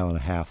 about 1.5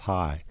 miles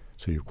high,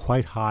 so you're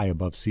quite high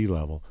above sea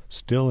level,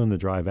 still in the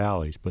dry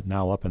valleys, but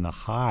now up in the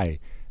high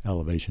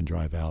elevation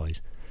dry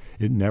valleys,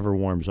 it never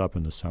warms up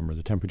in the summer.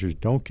 The temperatures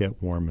don't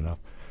get warm enough.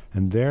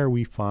 And there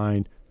we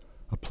find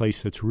a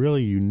place that's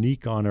really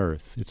unique on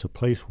Earth. It's a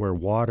place where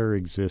water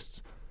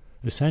exists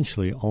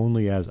essentially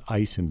only as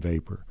ice and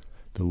vapor.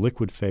 The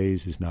liquid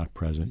phase is not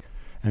present.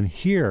 And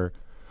here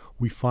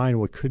we find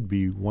what could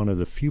be one of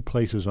the few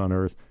places on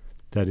Earth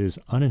that is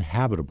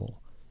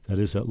uninhabitable. That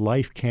is, that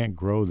life can't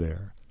grow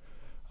there.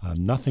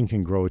 Nothing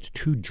can grow. It's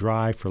too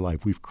dry for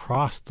life. We've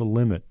crossed the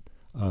limit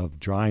of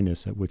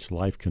dryness at which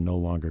life can no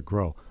longer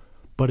grow.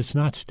 But it's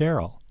not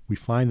sterile. We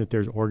find that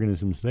there's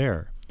organisms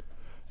there.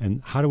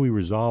 And how do we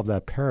resolve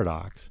that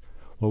paradox?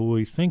 Well, what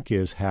we think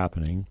is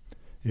happening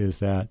is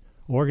that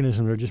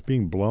organisms are just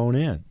being blown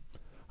in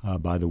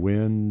by the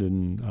wind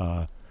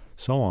and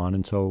so on.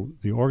 And so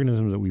the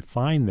organisms that we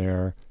find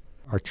there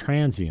are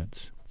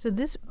transients. So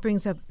this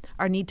brings up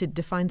our need to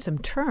define some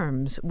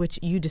terms which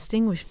you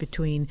distinguish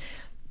between.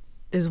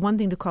 There's one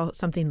thing to call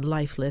something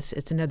lifeless.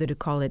 It's another to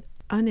call it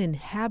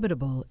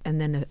uninhabitable, and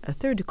then a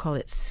third to call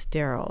it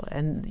sterile.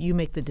 And you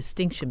make the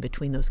distinction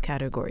between those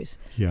categories.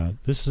 Yeah,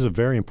 this is a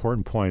very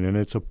important point, and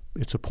it's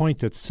a point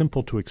that's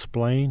simple to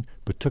explain,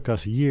 but took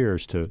us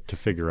years to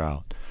figure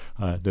out.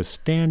 The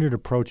standard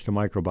approach to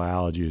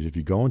microbiology is if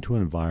you go into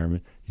an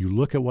environment, you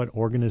look at what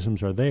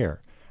organisms are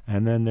there,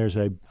 and then there's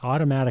an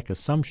automatic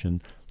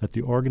assumption that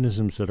the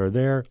organisms that are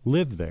there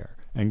live there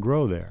and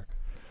grow there.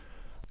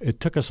 It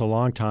took us a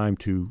long time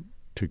to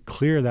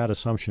clear that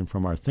assumption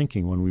from our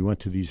thinking when we went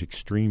to these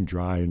extreme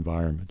dry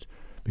environments,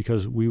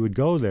 because we would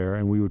go there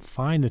and we would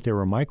find that there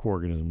were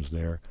microorganisms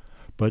there,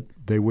 but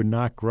they were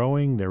not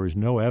growing. There was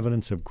no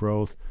evidence of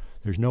growth.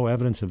 There's no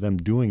evidence of them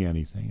doing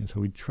anything. And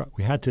so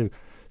we had to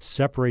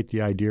separate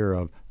the idea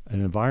of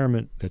an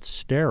environment that's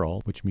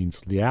sterile, which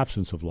means the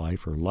absence of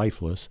life or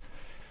lifeless,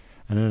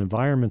 and an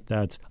environment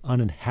that's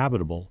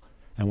uninhabitable.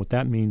 And what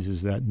that means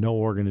is that no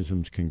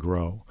organisms can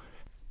grow.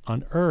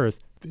 On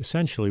Earth,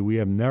 essentially, we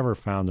have never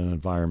found an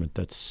environment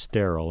that's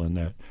sterile in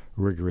that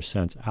rigorous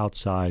sense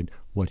outside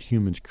what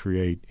humans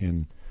create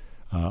in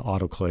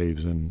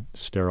autoclaves and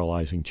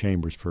sterilizing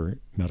chambers for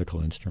medical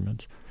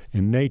instruments.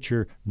 In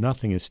nature,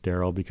 nothing is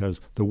sterile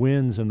because the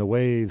winds and the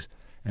waves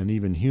and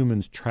even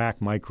humans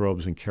track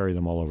microbes and carry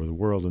them all over the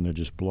world, and they're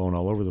just blown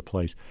all over the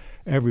place.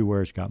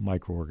 Everywhere's got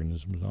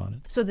microorganisms on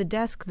it. So the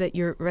desk that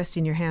you're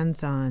resting your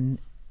hands on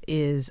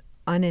is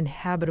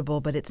uninhabitable,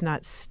 but it's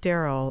not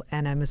sterile,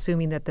 and I'm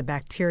assuming that the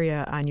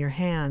bacteria on your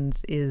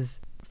hands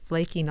is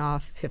flaking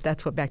off, if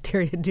that's what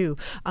bacteria do,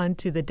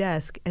 onto the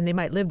desk, and they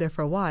might live there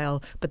for a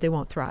while, but they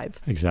won't thrive.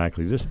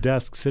 Exactly. This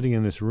desk sitting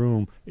in this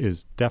room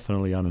is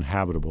definitely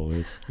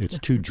uninhabitable. It's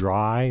too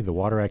dry. The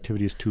water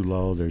activity is too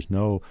low. There's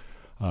no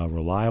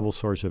reliable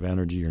source of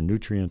energy or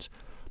nutrients.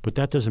 But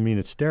that doesn't mean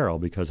it's sterile,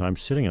 because I'm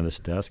sitting on this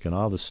desk and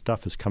all this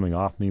stuff is coming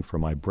off me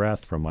from my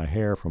breath, from my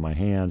hair, from my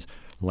hands,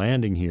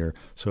 landing here.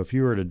 So if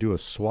you were to do a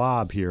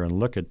swab here and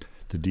look at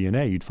the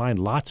DNA, you'd find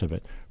lots of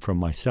it from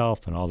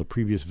myself and all the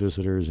previous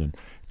visitors and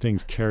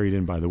things carried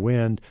in by the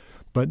wind.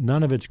 But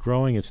none of it's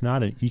growing. It's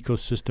not an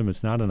ecosystem.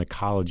 It's not an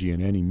ecology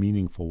in any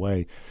meaningful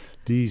way.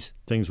 These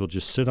things will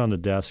just sit on the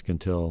desk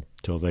until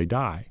they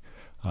die.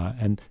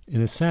 And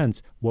in a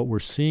sense, what we're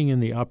seeing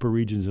in the upper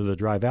regions of the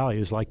dry valley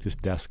is like this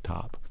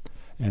desktop.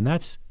 And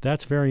that's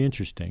very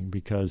interesting,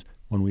 because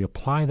when we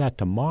apply that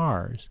to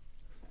Mars,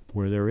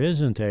 where there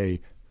isn't a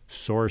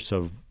source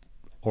of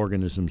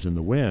organisms in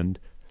the wind,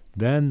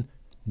 then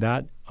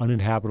that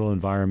uninhabitable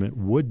environment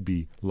would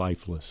be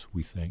lifeless,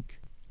 we think.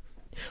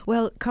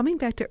 Well, coming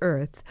back to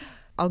Earth,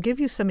 I'll give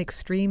you some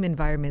extreme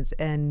environments,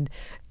 and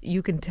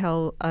you can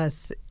tell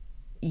us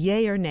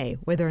yay or nay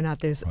whether or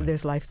not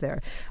there's life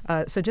there.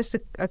 So just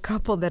a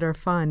couple that are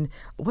fun.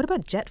 What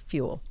about jet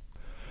fuel?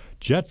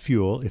 Jet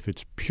fuel, if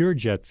it's pure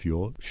jet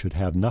fuel, should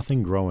have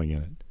nothing growing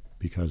in it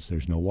because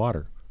there's no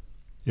water.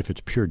 If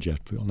it's pure jet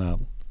fuel.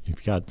 Now, if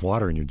you've got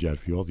water in your jet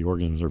fuel, the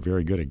organisms are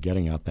very good at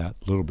getting out that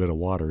little bit of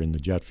water in the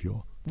jet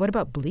fuel. What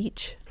about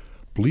bleach?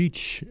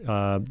 Bleach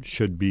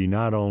should be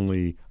not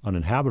only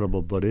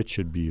uninhabitable, but it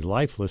should be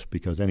lifeless,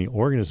 because any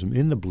organism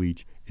in the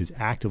bleach is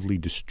actively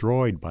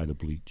destroyed by the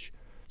bleach.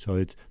 So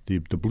it's the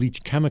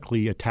bleach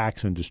chemically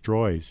attacks and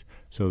destroys.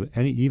 So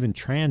even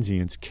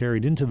transients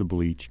carried into the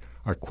bleach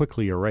are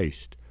quickly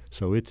erased.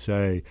 So it's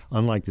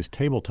unlike this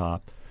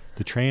tabletop,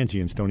 the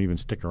transients don't even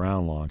stick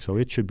around long. So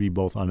it should be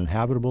both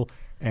uninhabitable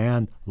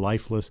and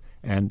lifeless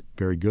and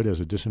very good as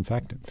a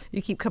disinfectant.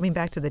 You keep coming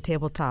back to the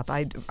tabletop.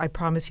 I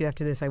promise you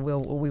after this we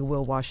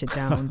will wash it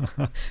down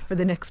for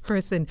the next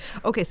person.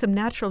 Okay, some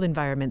natural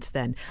environments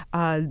then.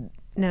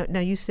 Now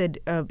you said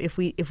if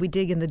we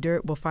dig in the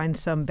dirt, we'll find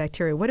some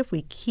bacteria. What if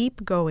we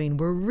keep going?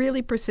 We're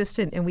really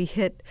persistent and we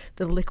hit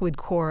the liquid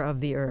core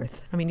of the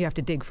Earth. I mean, you have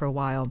to dig for a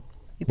while.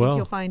 You think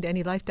you'll find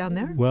any life down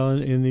there? Well,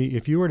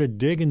 if you were to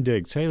dig and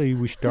dig, say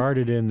we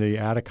started in the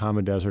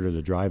Atacama Desert or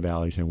the dry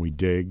valleys and we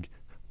dig,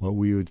 what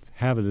we would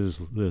have is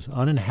this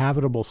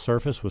uninhabitable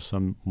surface with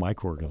some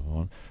microorganisms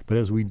on. But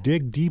as we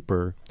dig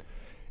deeper,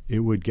 it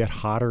would get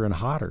hotter and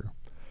hotter.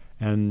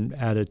 And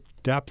at a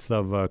depth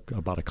of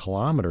about a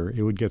kilometer,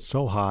 it would get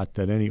so hot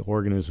that any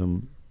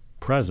organism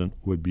present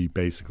would be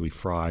basically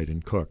fried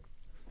and cooked.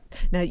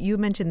 Now, you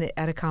mentioned the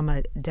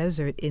Atacama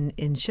Desert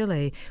in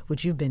Chile,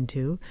 which you've been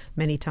to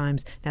many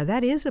times. Now,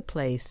 that is a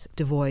place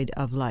devoid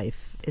of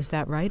life. Is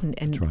that right? And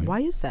That's right.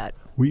 Why is that?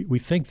 We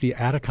think the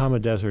Atacama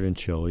Desert in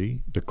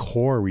Chile, the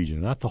core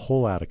region, not the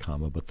whole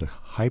Atacama, but the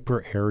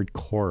hyper-arid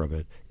core of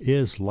it,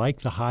 is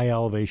like the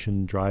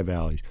high-elevation dry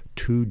valleys,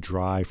 too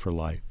dry for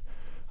life.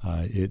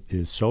 It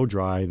is so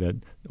dry that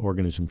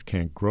organisms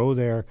can't grow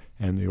there,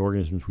 and the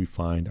organisms we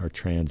find are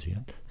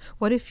transient.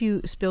 What if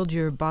you spilled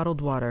your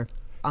bottled water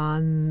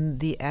on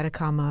the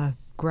Atacama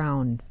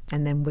ground,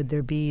 and then would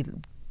there be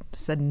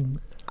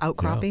sudden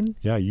outcropping?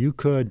 Yeah, you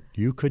could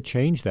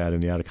change that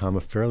in the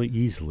Atacama fairly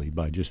easily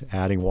by just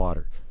adding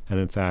water. And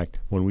in fact,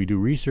 when we do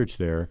research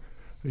there,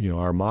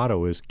 our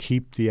motto is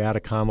keep the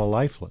Atacama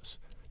lifeless.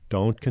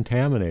 Don't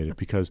contaminate it,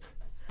 because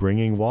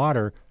bringing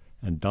water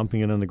and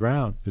dumping it on the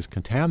ground is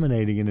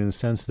contaminating it in a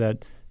sense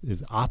that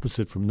is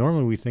opposite from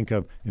normally we think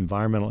of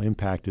environmental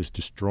impact as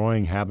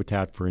destroying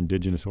habitat for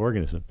indigenous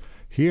organisms.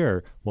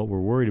 Here, what we're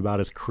worried about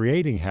is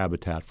creating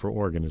habitat for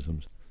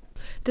organisms.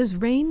 Does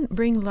rain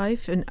bring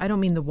life? And I don't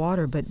mean the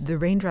water, but the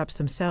raindrops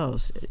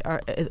themselves.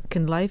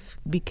 Can life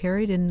be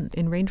carried in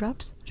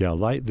raindrops? Yeah,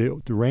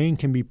 the rain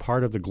can be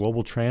part of the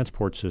global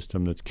transport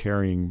system that's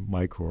carrying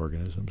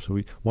microorganisms.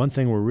 So one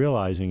thing we're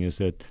realizing is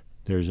that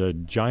there's a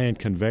giant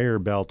conveyor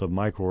belt of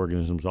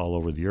microorganisms all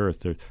over the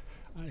earth.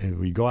 If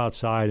we go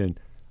outside, and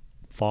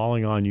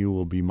falling on you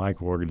will be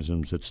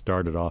microorganisms that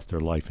started off their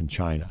life in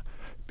China,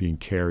 being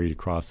carried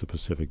across the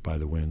Pacific by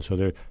the wind.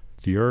 So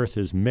the earth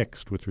is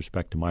mixed with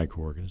respect to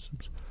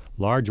microorganisms.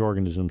 Large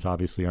organisms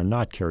obviously are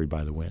not carried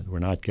by the wind. We're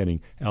not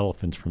getting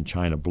elephants from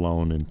China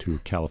blown into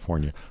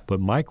California. But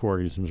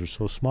microorganisms are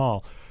so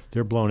small,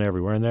 they're blown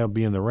everywhere. And they'll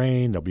be in the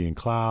rain, they'll be in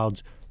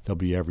clouds, they'll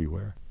be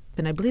everywhere.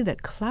 And I believe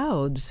that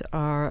clouds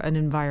are an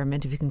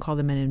environment, if you can call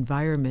them an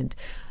environment,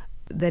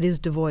 that is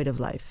devoid of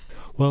life.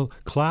 Well,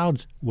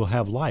 clouds will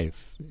have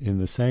life in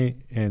the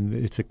same, and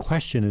a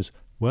question is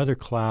whether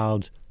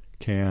clouds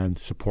can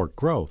support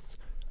growth.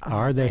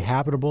 Are they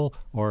habitable?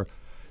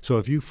 So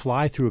if you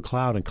fly through a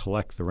cloud and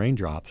collect the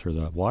raindrops or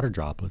the water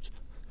droplets,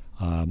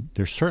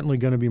 there's certainly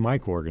going to be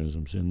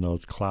microorganisms in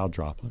those cloud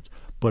droplets.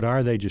 But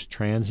are they just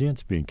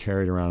transients being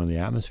carried around in the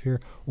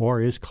atmosphere, or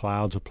is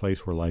clouds a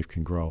place where life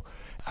can grow?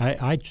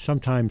 I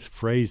sometimes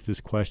phrase this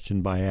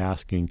question by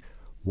asking,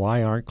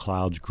 why aren't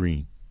clouds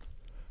green?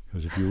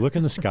 Because if you look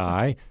in the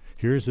sky,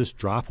 here's this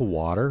drop of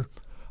water.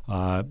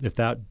 If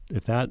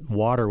that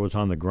water was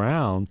on the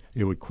ground,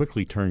 it would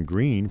quickly turn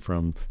green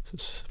from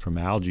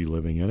algae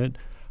living in it.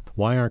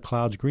 Why aren't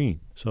clouds green?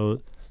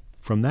 So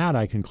from that,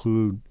 I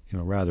conclude,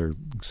 rather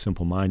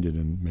simple-minded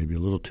and maybe a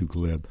little too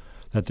glib,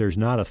 that there's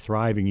not a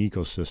thriving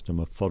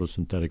ecosystem of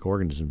photosynthetic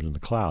organisms in the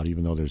cloud,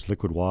 even though there's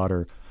liquid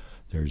water,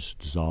 there's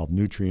dissolved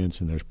nutrients,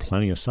 and there's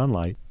plenty of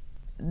sunlight.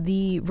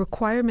 The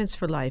requirements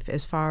for life,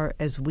 as far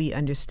as we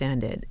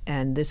understand it,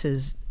 and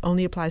this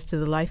only applies to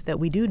the life that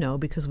we do know,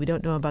 because we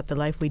don't know about the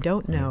life we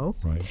don't know,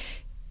 right,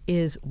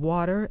 is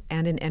water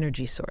and an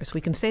energy source.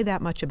 We can say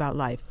that much about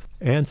life.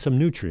 And some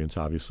nutrients,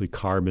 obviously,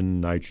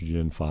 carbon,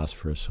 nitrogen,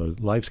 phosphorus. So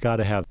life's got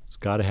to have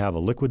a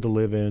liquid to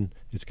live in.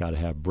 It's got to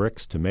have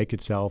bricks to make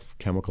itself,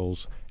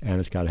 chemicals, and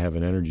it's got to have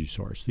an energy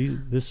source.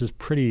 This is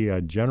pretty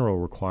general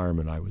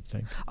requirement, I would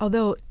think.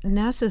 Although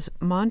NASA's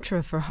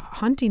mantra for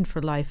hunting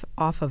for life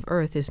off of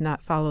Earth is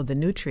not follow the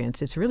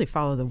nutrients, it's really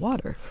follow the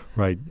water.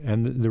 Right.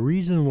 And the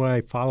reason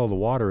why follow the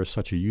water is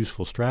such a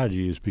useful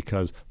strategy is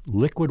because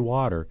liquid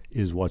water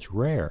is what's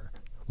rare.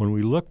 When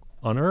we look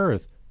on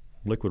Earth,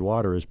 liquid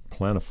water is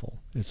plentiful.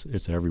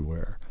 It's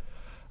everywhere.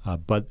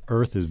 But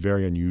Earth is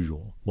very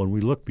unusual. When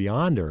we look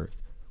beyond Earth,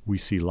 we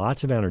see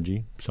lots of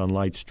energy,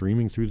 sunlight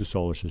streaming through the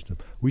solar system.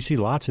 We see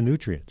lots of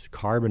nutrients,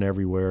 carbon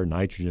everywhere,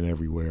 nitrogen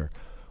everywhere.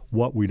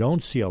 What we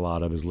don't see a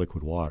lot of is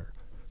liquid water.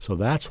 So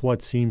that's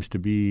what seems to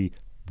be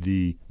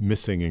the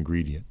missing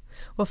ingredient.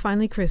 Well,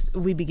 finally, Chris,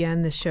 we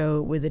began the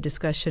show with a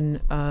discussion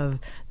of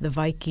the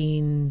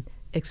Viking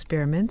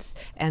experiments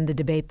and the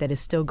debate that is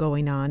still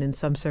going on in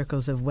some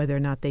circles of whether or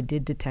not they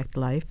did detect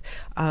life.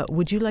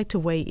 Would you like to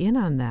weigh in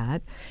on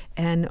that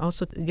and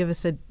also give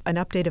us an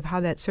update of how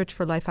that search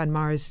for life on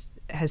Mars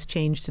has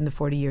changed in the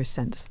 40 years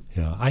since?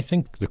 Yeah, I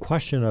think the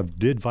question of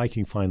did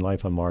Viking find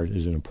life on Mars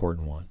is an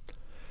important one.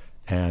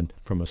 And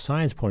from a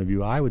science point of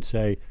view, I would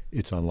say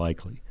it's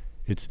unlikely.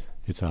 It's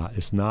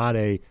not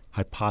a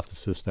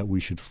hypothesis that we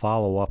should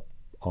follow up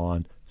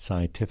on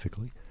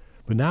scientifically.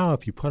 But now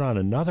if you put on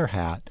another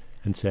hat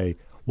and say,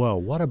 well,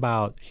 what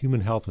about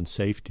human health and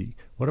safety?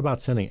 What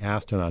about sending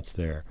astronauts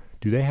there?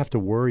 Do they have to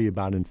worry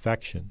about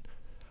infection?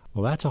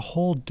 Well, that's a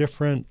whole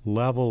different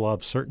level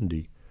of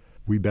certainty.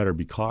 we better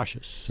be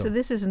cautious. So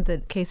this isn't the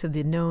case of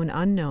the known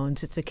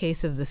unknowns. It's a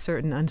case of the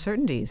certain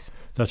uncertainties.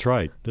 That's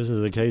right. This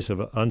is a case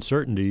of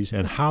uncertainties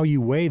and how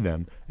you weigh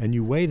them. And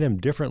you weigh them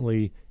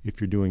differently if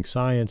you're doing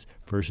science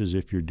versus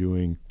if you're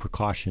doing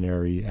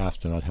precautionary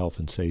astronaut health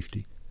and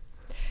safety.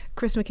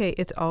 Chris McKay,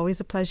 it's always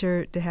a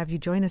pleasure to have you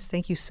join us.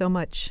 Thank you so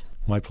much.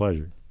 My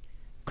pleasure.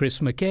 Chris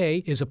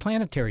McKay is a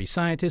planetary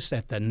scientist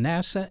at the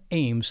NASA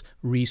Ames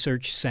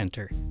Research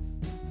Center.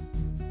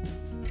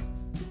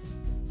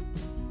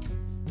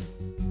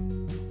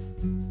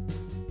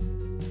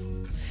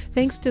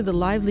 Thanks to the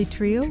lively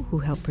trio who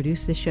helped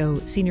produce the show,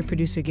 senior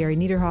producer Gary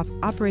Niederhoff,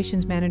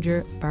 operations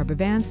manager Barbara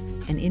Vance,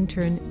 and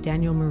intern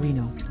Daniel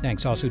Marino.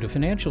 Thanks also to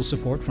financial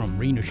support from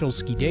Rena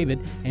Shulsky-David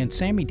and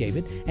Sammy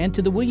David, and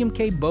to the William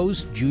K.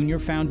 Bose Jr.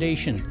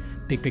 Foundation.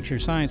 Big Picture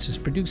Science is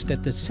produced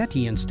at the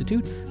SETI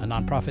Institute, a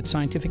nonprofit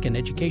scientific and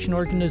education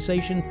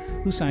organization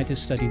whose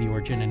scientists study the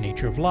origin and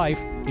nature of life,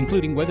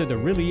 including whether there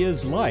really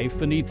is life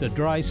beneath the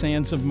dry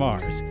sands of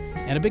Mars.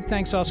 And a big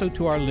thanks also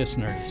to our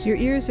listeners. Your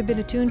ears have been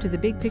attuned to the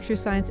Big Picture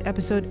Science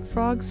episode,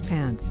 Frog's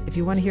Pants. If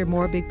you want to hear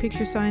more Big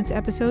Picture Science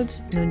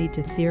episodes, no need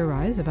to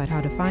theorize about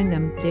how to find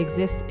them. They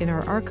exist in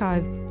our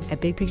archive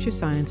at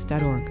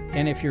bigpicturescience.org.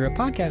 And if you're a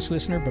podcast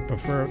listener but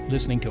prefer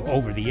listening to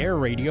over-the-air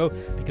radio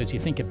because you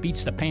think it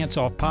beats the pants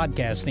off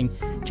podcasting,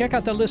 check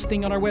out the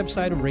listing on our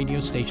website of radio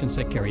stations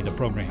that carry the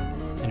program.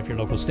 And if your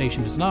local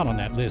station is not on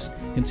that list,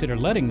 consider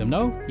letting them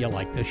know you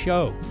like the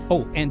show.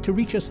 Oh, and to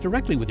reach us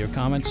directly with your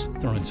comments,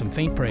 throw in some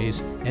faint praise,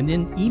 and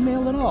then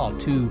email it all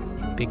to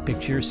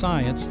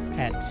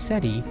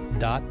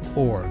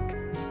bigpicturescience@seti.org.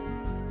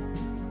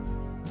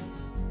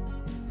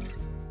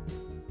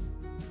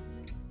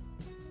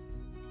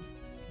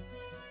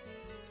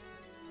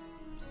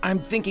 I'm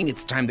thinking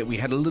it's time that we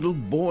had a little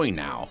boy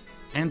now.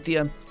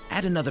 Anthea,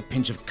 add another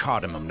pinch of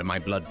cardamom to my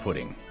blood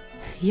pudding.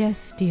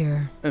 Yes,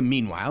 dear.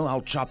 Meanwhile,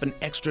 I'll chop an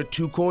extra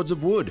 2 cords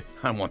of wood.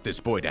 I want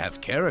this boy to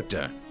have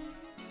character.